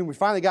 and then when we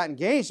finally got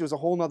engaged, it was a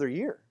whole nother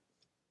year,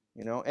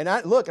 and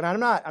I'm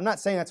not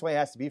saying that's the way it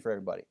has to be for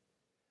everybody,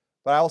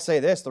 but I will say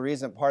this, part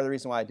of the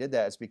reason why I did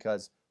that is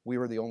because we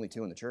were the only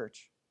 2 in the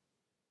church.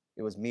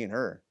 It was me and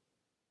her.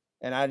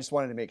 And I just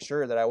wanted to make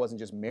sure that I wasn't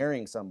just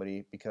marrying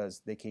somebody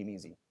because they came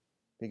easy.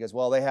 Because,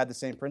 well, they had the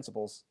same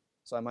principles,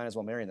 so I might as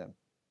well marry them.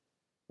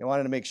 I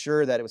wanted to make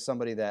sure that it was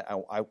somebody that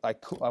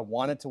I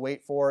wanted to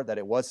wait for, that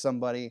it was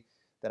somebody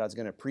that I was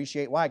going to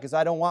appreciate. Why? Because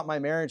I don't want my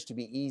marriage to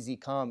be easy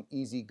come,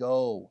 easy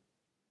go,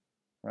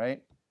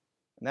 right?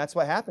 And that's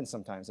what happens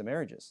sometimes in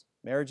marriages.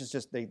 Marriages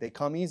just, they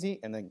come easy,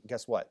 and then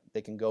guess what?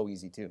 They can go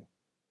easy too.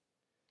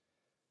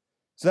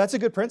 So that's a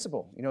good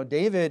principle.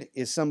 David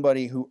is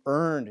somebody who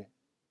earned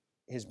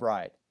his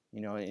bride,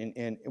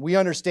 and we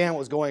understand what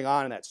was going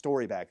on in that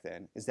story back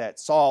then, is that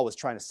Saul was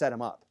trying to set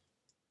him up,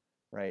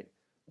 right?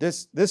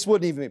 This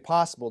wouldn't even be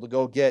possible to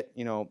go get,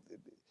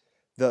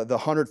 the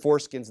 100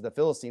 foreskins of the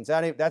Philistines.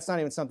 That's not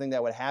even something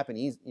that would happen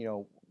easy,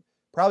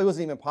 probably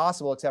wasn't even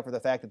possible except for the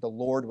fact that the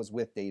Lord was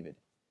with David,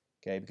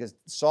 okay? Because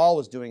Saul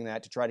was doing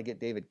that to try to get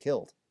David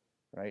killed,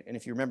 right? And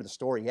if you remember the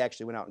story, he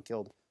actually went out and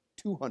killed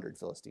 200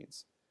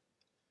 Philistines.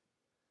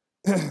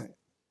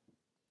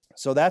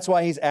 So that's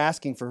why he's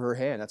asking for her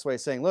hand. That's why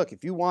he's saying, look,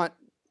 if you want,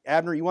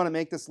 Abner, you want to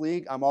make this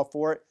league, I'm all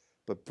for it,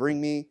 but bring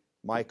me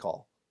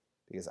Michal,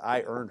 because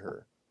I earned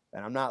her,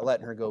 and I'm not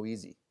letting her go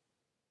easy.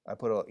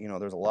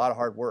 There's a lot of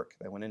hard work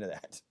that went into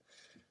that.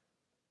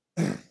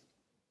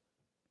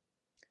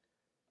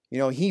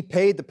 He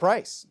paid the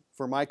price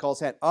for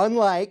Michal's hand,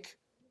 unlike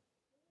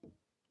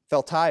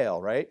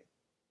Phaltiel, right?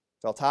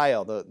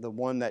 Phaltiel, the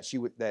one that she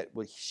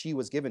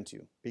was given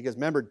to. Because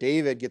remember,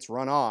 David gets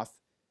run off.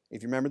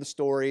 If you remember the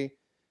story,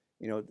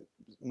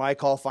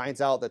 Michal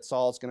finds out that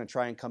Saul's going to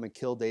try and come and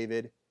kill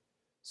David.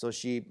 So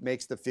she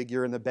makes the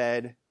figure in the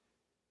bed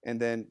and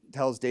then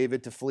tells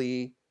David to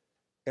flee.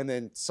 And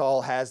then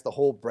Saul has the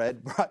whole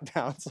bread brought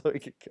down. So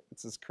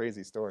it's this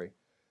crazy story.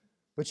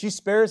 But she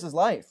spares his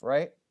life,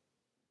 right?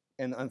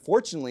 And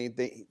unfortunately,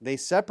 they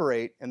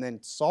separate. And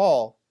then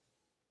Saul,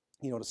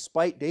 to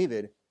spite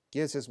David,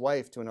 gives his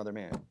wife to another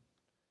man.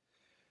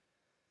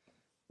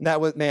 And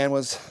that man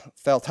was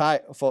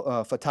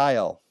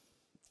Phaltiel.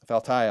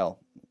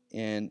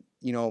 And,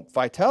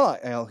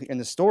 Phaltiel in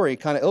the story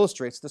kind of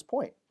illustrates this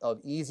point of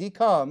easy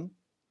come,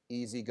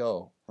 easy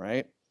go,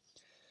 right?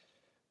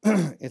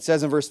 It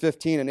says in verse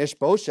 15, and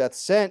Ishbosheth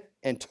sent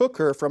and took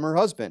her from her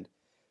husband,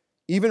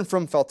 even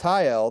from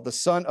Phaltiel, the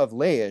son of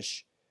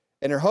Laish,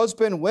 and her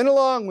husband went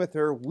along with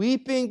her,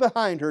 weeping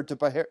behind her to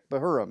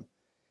Bahurim,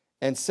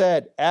 and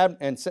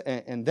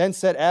then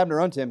said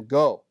Abner unto him,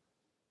 go,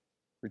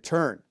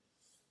 return.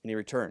 And he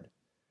returned.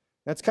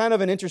 That's kind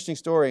of an interesting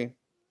story.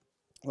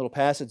 A little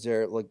passage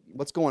there. Like,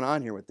 what's going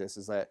on here with this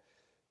is that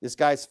this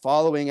guy's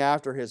following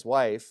after his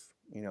wife,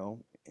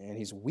 and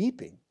he's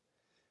weeping.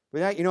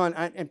 But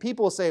and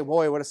people will say,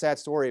 boy, what a sad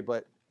story.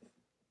 But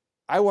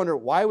I wonder,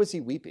 why was he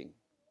weeping?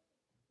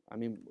 I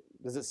mean,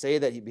 does it say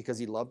that because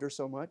he loved her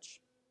so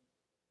much?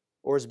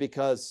 Or is it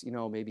because,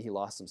 maybe he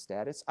lost some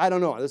status? I don't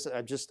know.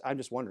 I'm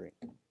just wondering.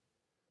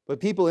 But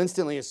people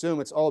instantly assume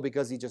it's all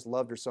because he just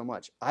loved her so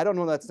much. I don't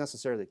know that's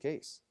necessarily the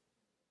case.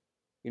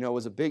 It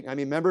was a big,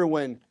 remember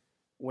when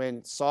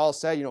Saul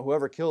said,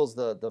 whoever kills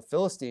the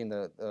Philistine,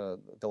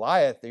 the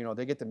Goliath,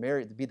 they get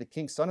to be the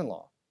king's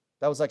son-in-law.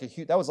 That was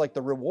like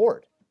the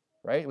reward,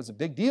 right? It was a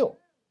big deal.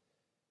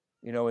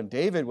 And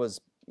David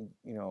was,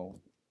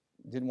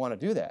 didn't want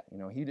to do that.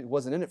 He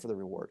wasn't in it for the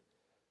reward.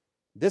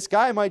 This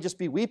guy might just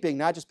be weeping,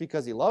 not just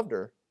because he loved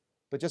her,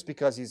 but just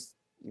because he's,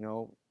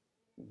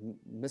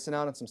 missing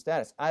out on some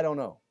status. I don't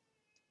know.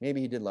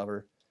 Maybe he did love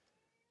her.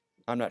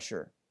 I'm not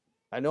sure.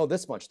 I know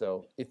this much,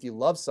 though. If you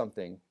love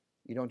something,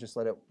 you don't just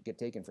let it get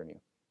taken from you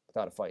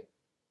without a fight.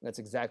 And that's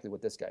exactly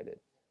what this guy did.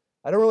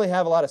 I don't really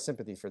have a lot of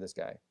sympathy for this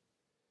guy.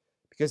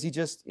 Because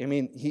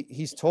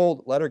he's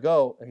told, let her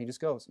go, and he just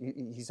goes.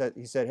 He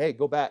said, hey,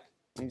 go back.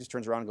 And he just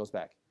turns around and goes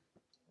back.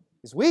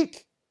 He's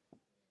weak.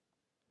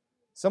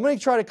 Somebody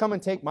try to come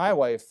and take my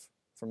wife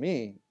from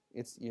me,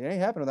 it ain't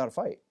happening without a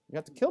fight. You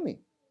have to kill me.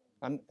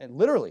 And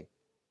literally,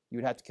 you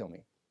would have to kill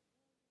me.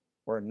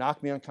 Or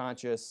knock me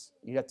unconscious.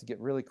 You'd have to get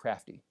really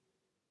crafty.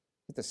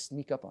 You have to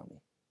sneak up on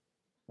me.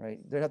 Right?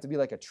 There'd have to be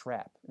like a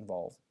trap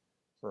involved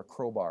or a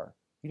crowbar.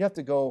 You'd have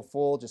to go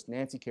full just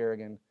Nancy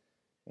Kerrigan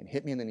and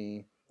hit me in the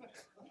knee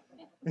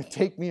and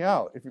take me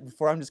out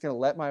before I'm just going to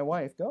let my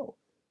wife go.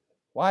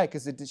 Why?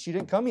 Because she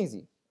didn't come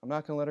easy. I'm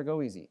not going to let her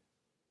go easy.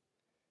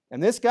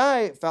 And this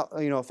guy,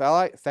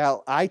 Faltai,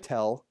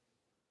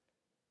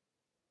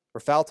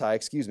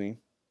 excuse me.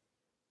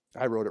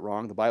 I wrote it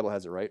wrong. The Bible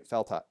has it right.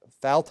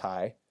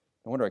 Faltai.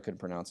 No wonder I couldn't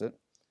pronounce it.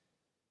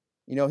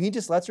 He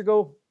just lets her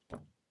go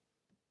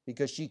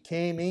because she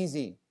came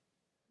easy.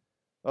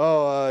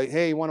 Oh,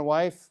 hey, you want a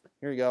wife?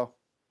 Here you go.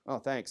 Oh,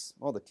 thanks.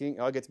 Oh, the king.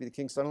 Oh, I get to be the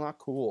king's son-in-law?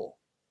 Cool.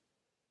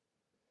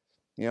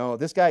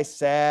 This guy's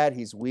sad.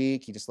 He's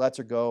weak. He just lets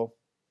her go.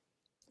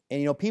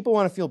 And, people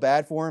want to feel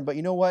bad for him, but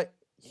you know what?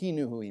 He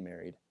knew who he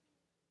married.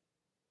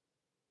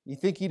 You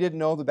think he didn't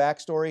know the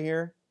backstory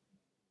here?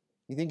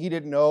 You think he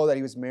didn't know that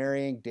he was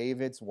marrying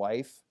David's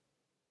wife?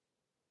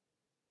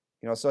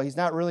 So he's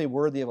not really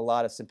worthy of a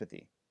lot of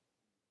sympathy.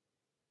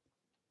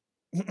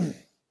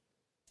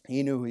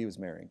 He knew who he was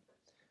marrying.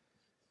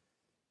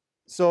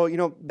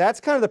 So, that's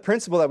kind of the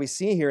principle that we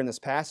see here in this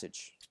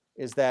passage,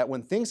 is that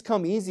when things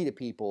come easy to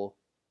people,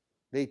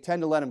 they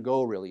tend to let them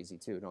go real easy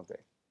too, don't they?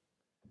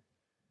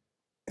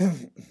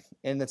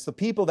 And it's the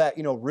people that,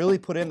 really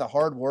put in the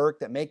hard work,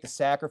 that make the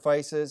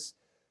sacrifices,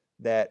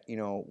 that,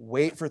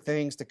 wait for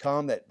things to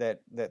come,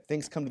 that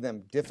things come to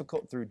them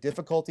through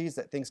difficulties,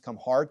 that things come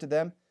hard to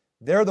them.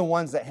 They're the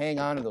ones that hang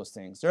on to those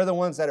things. They're the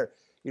ones that are,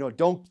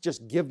 don't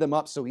just give them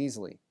up so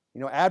easily.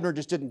 Abner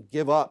just didn't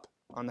give up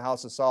on the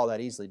house of Saul that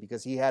easily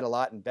because he had a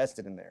lot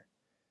invested in there.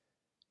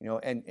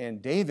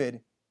 And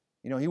David,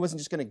 he wasn't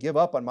just going to give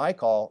up on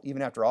Michal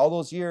even after all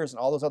those years and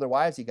all those other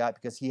wives he got,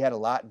 because he had a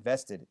lot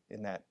invested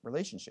in that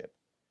relationship.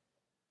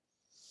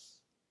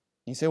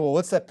 You say, well,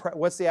 what's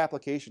the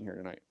application here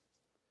tonight?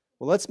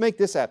 Well, let's make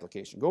this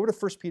application. Go over to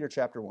 1 Peter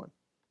chapter 1.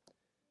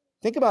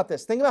 Think about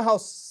this. Think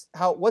about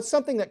how what's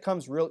something that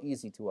comes real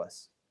easy to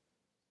us?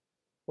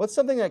 What's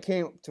something that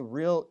came to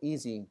real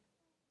easy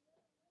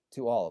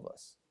to all of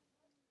us?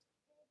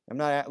 I'm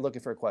not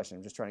looking for a question.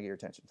 I'm just trying to get your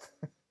attention.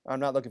 I'm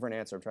not looking for an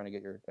answer. I'm trying to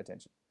get your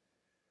attention.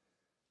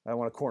 I don't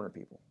want to corner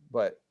people.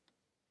 But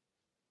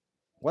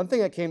one thing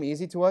that came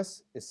easy to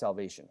us is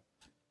salvation.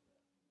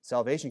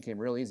 Salvation came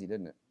real easy,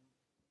 didn't it?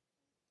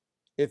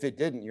 If it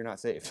didn't, you're not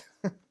saved.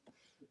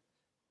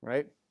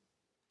 Right?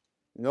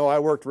 No, I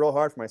worked real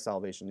hard for my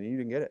salvation, and you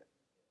didn't get it.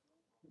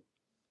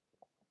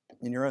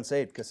 And you're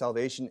unsaved, because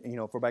salvation,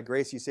 for by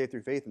grace you saved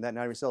through faith, and that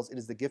not of yourselves, it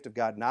is the gift of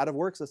God, not of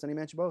works, lest any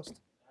man should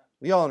boast.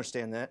 We all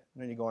understand that. I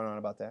don't need going on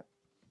about that.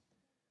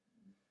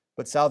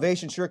 But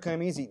salvation sure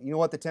came easy. You know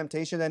what the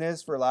temptation then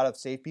is for a lot of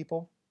saved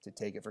people? To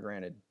take it for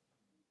granted.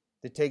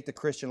 To take the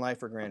Christian life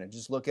for granted.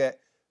 Just look at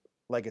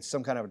like it's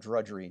some kind of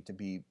drudgery to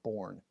be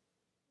born.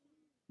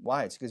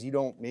 Why? It's because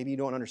maybe you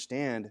don't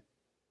understand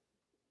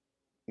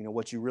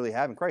what you really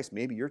have in Christ.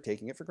 Maybe you're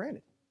taking it for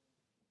granted.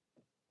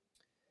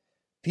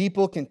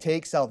 People can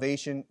take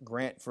salvation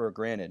for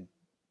granted.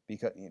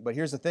 But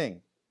here's the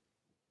thing.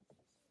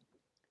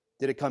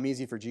 Did it come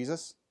easy for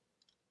Jesus?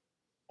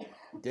 It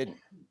didn't.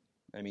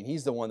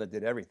 He's the one that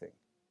did everything,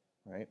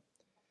 right?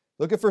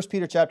 Look at 1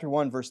 Peter chapter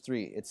 1, verse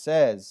 3. It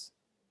says,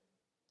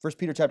 1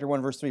 Peter chapter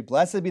 1, verse 3,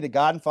 Blessed be the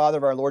God and Father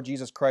of our Lord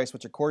Jesus Christ,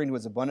 which according to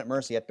his abundant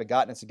mercy hath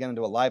begotten us again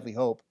into a lively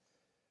hope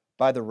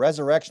by the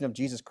resurrection of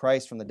Jesus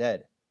Christ from the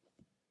dead.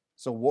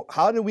 So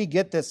how do we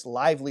get this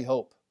lively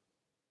hope?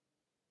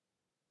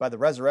 By the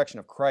resurrection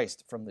of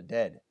Christ from the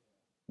dead,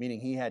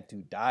 meaning he had to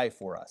die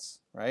for us,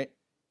 right?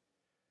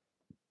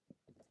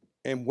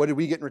 And what did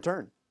we get in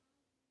return?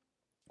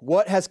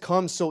 What has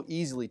come so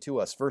easily to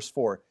us? Verse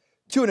 4,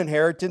 to an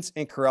inheritance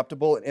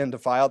incorruptible and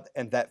undefiled,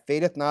 and that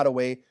fadeth not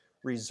away,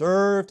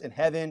 reserved in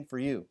heaven for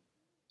you.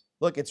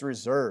 Look, it's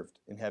reserved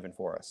in heaven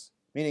for us,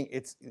 meaning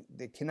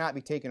it cannot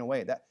be taken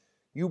away. That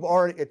you're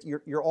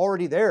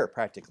already there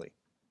practically.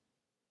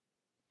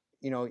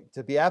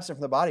 To be absent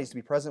from the body is to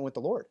be present with the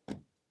Lord.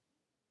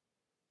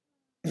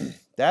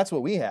 That's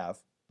what we have,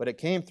 but it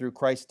came through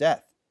Christ's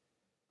death.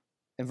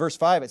 In verse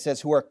 5, it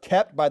says, who are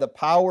kept by the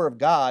power of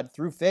God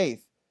through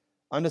faith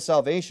unto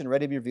salvation,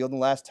 ready to be revealed in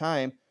the last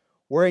time,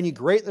 wherein ye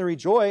greatly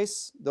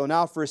rejoice, though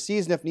now for a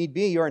season, if need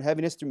be, you are in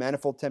heaviness through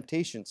manifold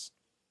temptations.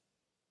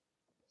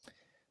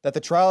 That the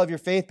trial of your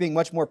faith, being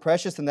much more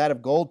precious than that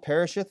of gold,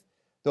 perisheth,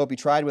 though it be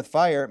tried with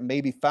fire,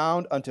 may be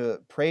found unto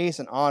praise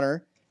and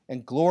honor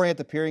and glory at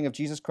the appearing of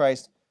Jesus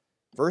Christ.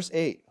 Verse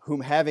 8,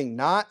 whom having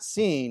not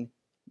seen,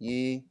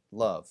 ye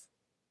love.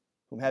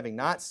 Whom having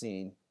not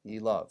seen, ye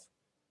love.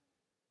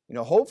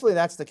 Hopefully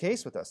that's the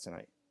case with us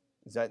tonight.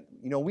 Is that,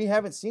 we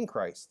haven't seen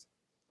Christ.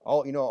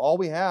 All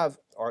we have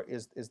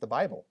is the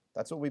Bible.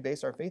 That's what we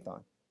base our faith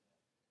on.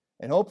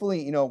 And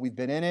hopefully, we've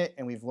been in it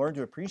and we've learned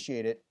to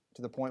appreciate it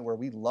to the point where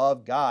we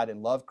love God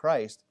and love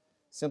Christ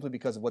simply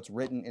because of what's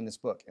written in this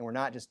book. And we're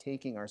not just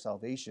taking our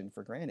salvation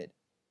for granted.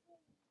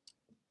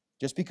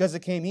 just because it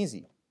came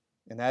easy.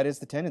 And that is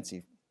the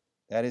tendency.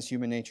 That is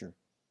human nature.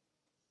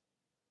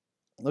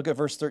 Look at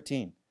verse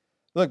 13.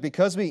 Look,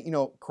 because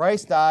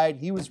Christ died,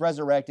 he was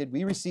resurrected,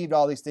 we received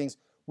all these things.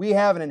 We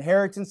have an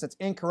inheritance that's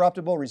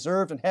incorruptible,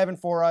 reserved in heaven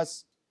for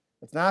us.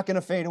 It's not going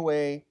to fade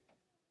away.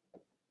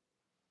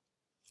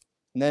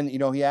 And then,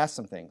 he asks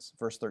some things.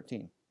 Verse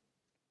 13.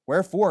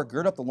 Wherefore,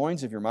 gird up the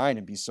loins of your mind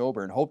and be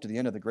sober, and hope to the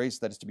end of the grace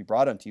that is to be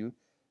brought unto you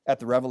at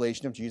the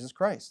revelation of Jesus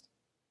Christ.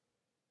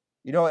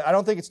 I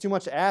don't think it's too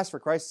much to ask for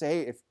Christ to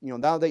say, hey, if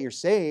now that you're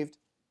saved,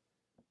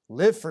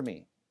 live for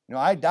me.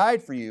 I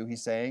died for you,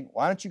 he's saying.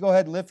 Why don't you go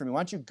ahead and live for me?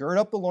 Why don't you gird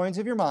up the loins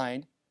of your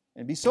mind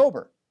and be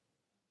sober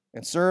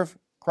and serve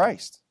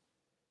Christ?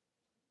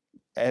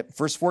 At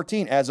verse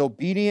 14, as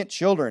obedient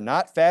children,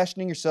 not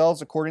fashioning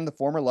yourselves according to the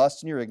former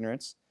lusts in your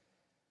ignorance,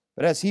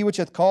 but as he which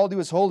hath called you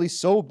is holy,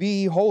 so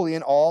be ye holy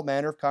in all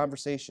manner of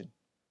conversation.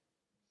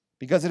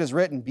 Because it is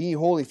written, be ye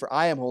holy, for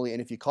I am holy.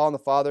 And if you call on the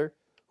Father,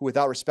 who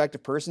without respect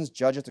of persons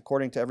judgeth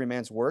according to every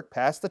man's work,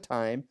 pass the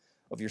time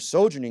of your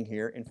sojourning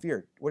here in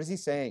fear. What is he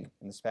saying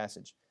in this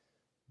passage?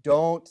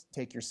 Don't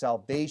take your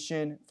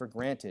salvation for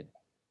granted.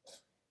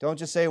 Don't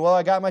just say, well,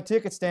 I got my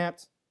ticket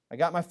stamped. I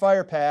got my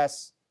fire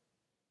pass.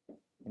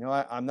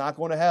 I'm not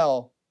going to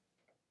hell.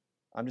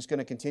 I'm just going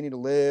to continue to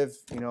live,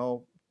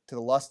 to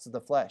the lusts of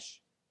the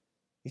flesh.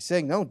 He's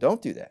saying, no,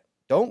 don't do that.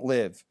 Don't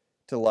live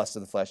to the lusts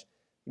of the flesh.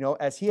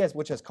 As he has,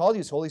 which has called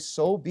you is holy,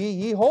 so be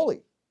ye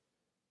holy.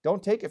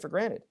 Don't take it for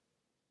granted.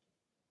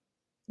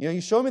 You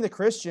show me the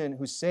Christian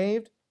who's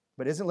saved,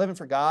 but isn't living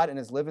for God and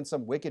is living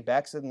some wicked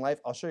backslidden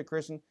life. I'll show you a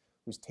Christian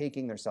who's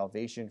taking their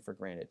salvation for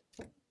granted.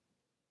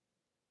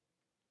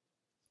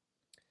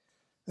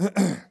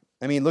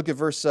 Look at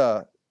verse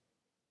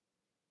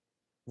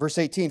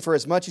 18. For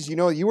as much as you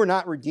know, you were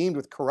not redeemed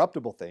with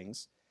corruptible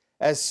things,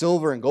 as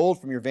silver and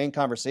gold from your vain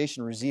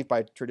conversation received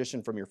by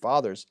tradition from your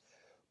fathers,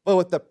 but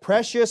with the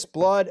precious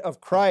blood of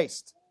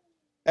Christ,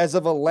 as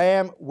of a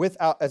lamb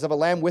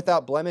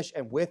without blemish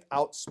and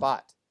without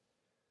spot.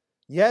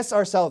 Yes,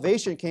 our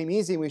salvation came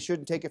easy, and we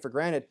shouldn't take it for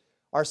granted.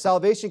 Our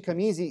salvation came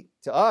easy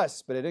to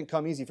us, but it didn't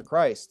come easy for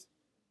Christ.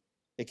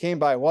 It came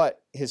by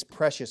what? His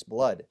precious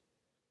blood.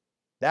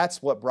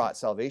 That's what brought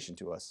salvation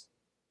to us.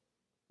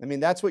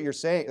 That's what you're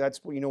saying. That's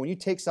when you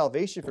take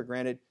salvation for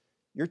granted,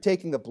 you're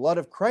taking the blood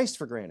of Christ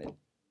for granted.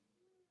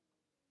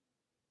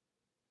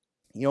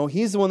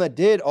 He's the one that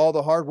did all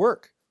the hard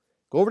work.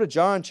 Go over to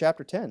John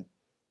chapter 10.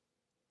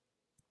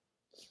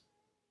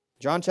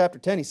 John chapter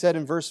 10, he said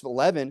in verse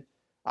 11,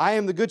 I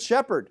am the good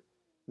shepherd.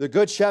 The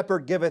good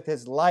shepherd giveth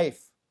his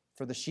life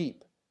for the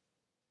sheep.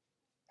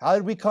 How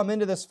did we come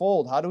into this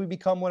fold? How do we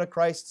become one of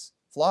Christ's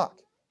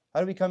flock?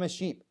 How do we become his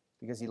sheep?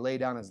 Because he laid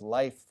down his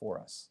life for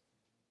us.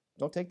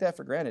 Don't take that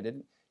for granted.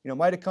 It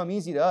might have come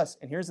easy to us.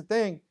 And here's the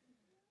thing.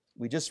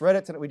 We just read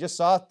it tonight. We just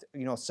saw,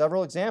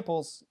 several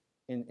examples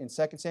in 2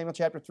 Samuel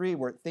chapter 3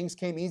 where things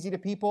came easy to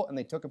people and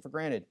they took them for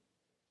granted.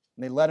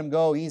 And they let them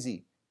go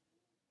easy.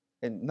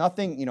 And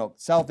nothing,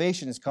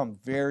 salvation has come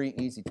very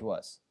easy to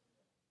us.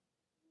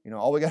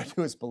 All we got to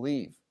do is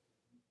believe.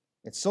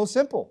 It's so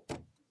simple.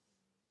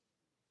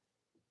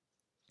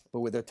 But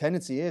what their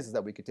tendency is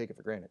that we could take it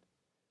for granted.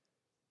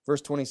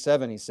 Verse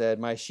 27, he said,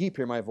 my sheep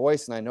hear my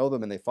voice, and I know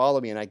them, and they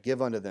follow me, and I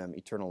give unto them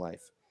eternal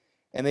life.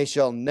 And they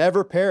shall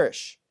never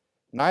perish,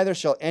 neither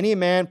shall any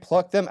man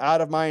pluck them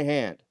out of my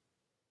hand.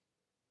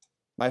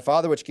 My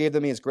Father which gave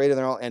them me is greater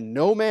than all, and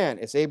no man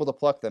is able to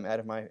pluck them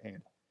out of my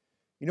hand.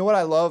 You know what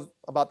I love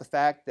about the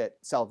fact that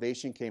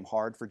salvation came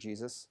hard for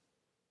Jesus?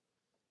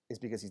 Is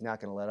because he's not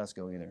going to let us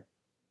go either.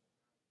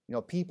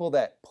 People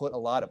that put a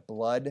lot of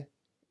blood,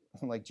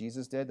 like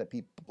Jesus did, that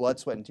blood,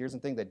 sweat, and tears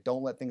and things, that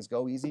don't let things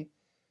go easy.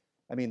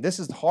 This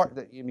is hard.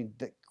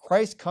 The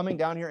Christ coming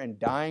down here and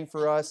dying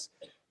for us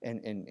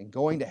and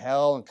going to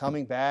hell and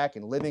coming back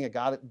and living a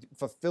God,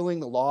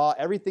 fulfilling the law,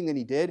 everything that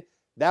he did,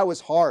 that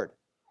was hard.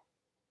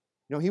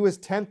 He was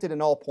tempted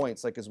in all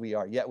points like as we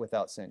are, yet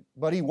without sin.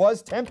 But he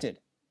was tempted.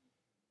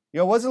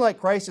 It wasn't like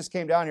Christ just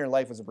came down here and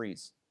life was a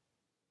breeze.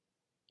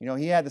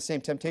 He had the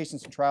same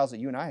temptations and trials that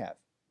you and I have.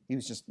 He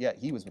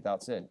was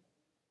without sin.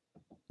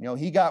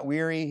 He got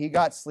weary, he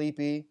got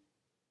sleepy,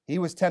 he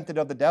was tempted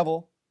of the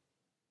devil.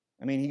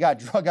 He got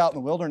drug out in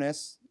the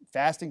wilderness,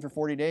 fasting for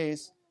 40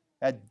 days,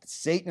 had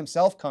Satan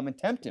himself come and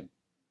tempt him.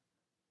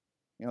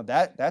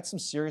 That's some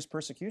serious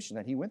persecution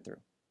that he went through.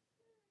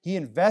 He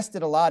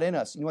invested a lot in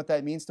us. You know what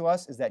that means to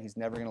us? Is that he's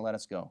never going to let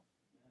us go.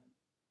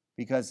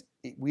 Because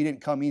we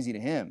didn't come easy to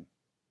him.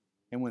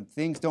 And when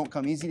things don't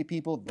come easy to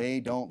people,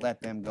 they don't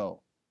let them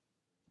go.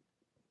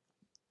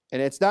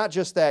 And it's not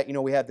just that,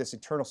 we have this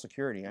eternal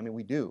security.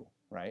 We do,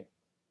 right?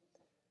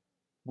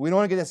 We don't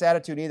want to get this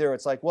attitude either.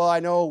 It's like, well, I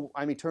know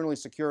I'm eternally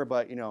secure,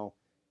 but,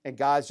 and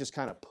God's just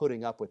kind of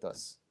putting up with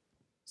us.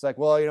 It's like,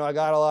 well, I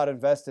got a lot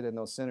invested in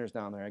those sinners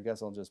down there. I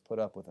guess I'll just put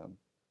up with them.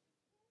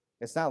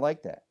 It's not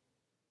like that.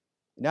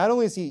 Not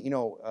only has he,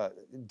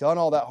 done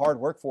all that hard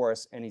work for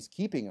us and he's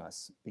keeping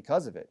us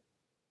because of it,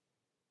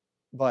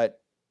 but,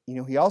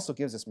 he also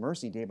gives us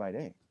mercy day by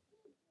day.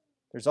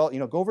 There's all,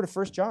 go over to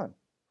 1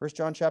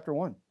 John chapter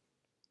 1.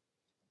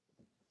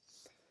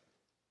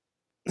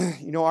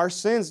 our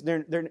sins,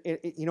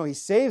 he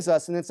saves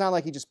us, and it's not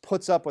like he just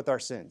puts up with our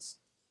sins.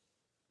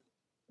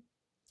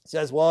 He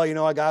says, well,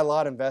 I got a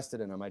lot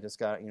invested in him. I just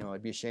got,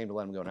 I'd be ashamed to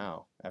let him go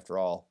now, after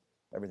all,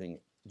 everything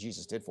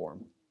Jesus did for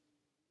him.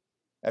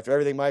 After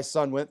everything my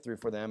son went through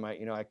for them,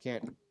 I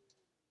can't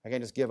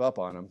just give up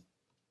on him.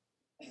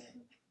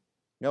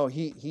 No,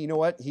 he you know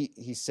what?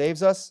 He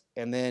saves us,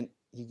 and then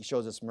he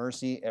shows us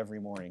mercy every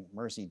morning,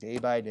 mercy day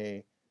by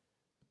day.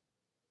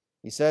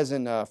 He says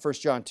in 1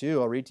 John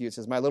 2, I'll read to you, it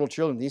says, my little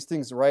children, these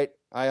things write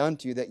I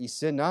unto you, that ye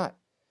sin not.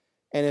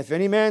 And if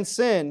any man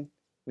sin,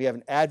 we have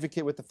an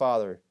advocate with the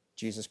Father,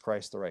 Jesus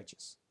Christ the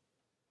righteous.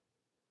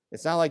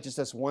 It's not like just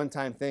this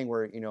one-time thing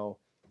where,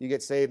 you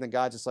get saved and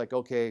God's just like,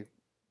 okay,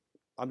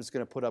 I'm just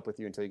going to put up with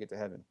you until you get to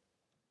heaven.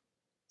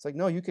 It's like,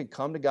 no, you can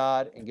come to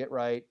God and get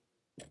right.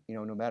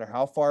 No matter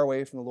how far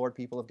away from the Lord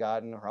people have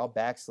gotten or how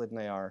backslidden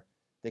they are,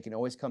 they can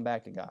always come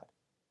back to God.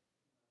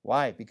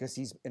 Why? Because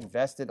he's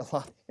invested a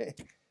lot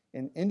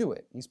into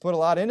it. He's put a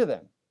lot into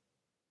them.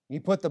 He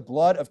put the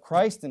blood of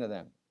Christ into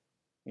them.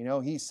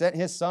 He sent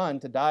his son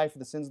to die for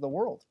the sins of the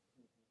world.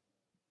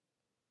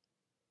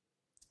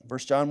 1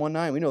 John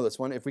 1:9, we know this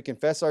one. If we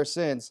confess our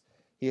sins,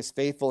 he is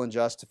faithful and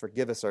just to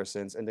forgive us our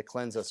sins and to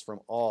cleanse us from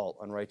all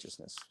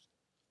unrighteousness.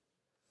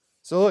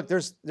 So look,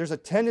 there's a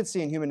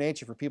tendency in human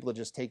nature for people to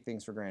just take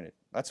things for granted.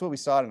 That's what we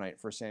saw tonight,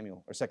 1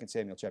 Samuel or 2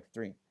 Samuel chapter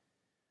 3.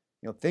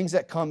 Things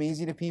that come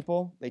easy to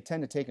people, they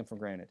tend to take them for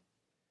granted.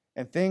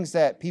 And things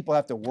that people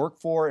have to work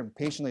for and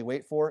patiently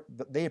wait for,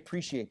 they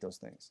appreciate those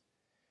things.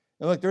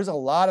 And look, there's a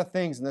lot of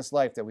things in this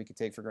life that we could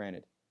take for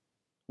granted.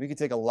 We could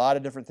take a lot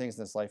of different things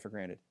in this life for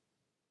granted.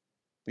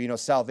 But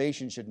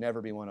salvation should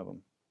never be one of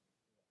them.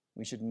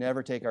 We should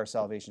never take our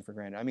salvation for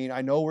granted. I mean,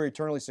 I know we're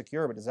eternally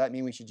secure, but does that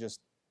mean we should just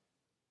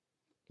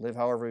live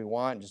however we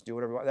want and just do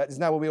whatever we want?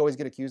 Isn't that what we always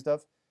get accused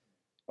of?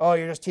 Oh,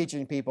 you're just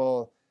teaching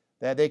people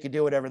that they could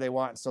do whatever they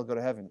want and still go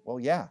to heaven. Well,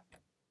 yeah,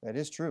 that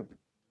is true.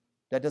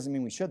 That doesn't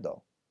mean we should,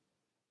 though.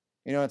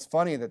 It's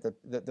funny that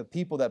the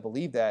people that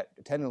believe that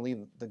tend to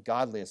lead the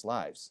godliest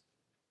lives.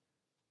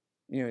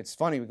 It's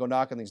funny, we go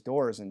knock on these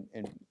doors and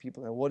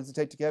people go, what does it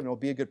take to get heaven? Well,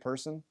 be a good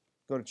person,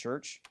 go to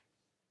church.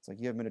 It's like,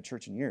 you haven't been to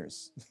church in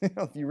years.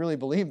 If you really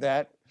believe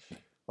that,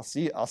 I'll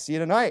see you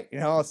tonight.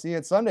 I'll see you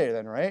on Sunday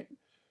then, right?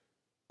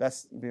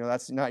 That's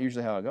not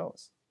usually how it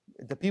goes.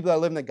 The people that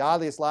live in the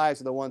godliest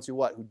lives are the ones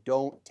who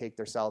don't take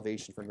their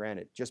salvation for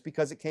granted. Just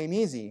because it came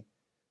easy,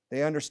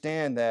 they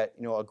understand that,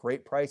 a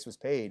great price was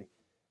paid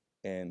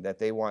and that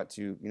they want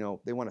to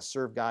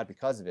serve God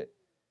because of it.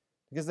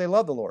 Because they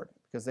love the Lord,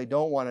 because they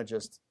don't want to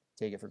just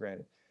take it for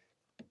granted.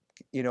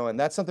 And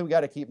that's something we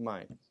got to keep in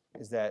mind,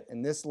 is that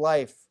in this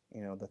life,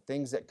 the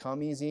things that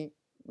come easy,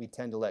 we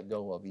tend to let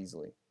go of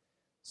easily.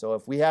 So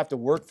if we have to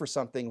work for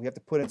something, we have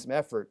to put in some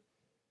effort,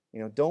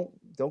 don't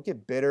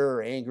get bitter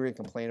or angry and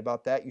complain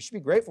about that. You should be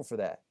grateful for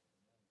that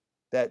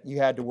you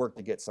had to work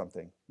to get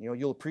something.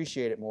 You'll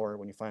appreciate it more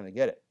when you finally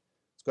get it.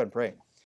 Let's go ahead and pray.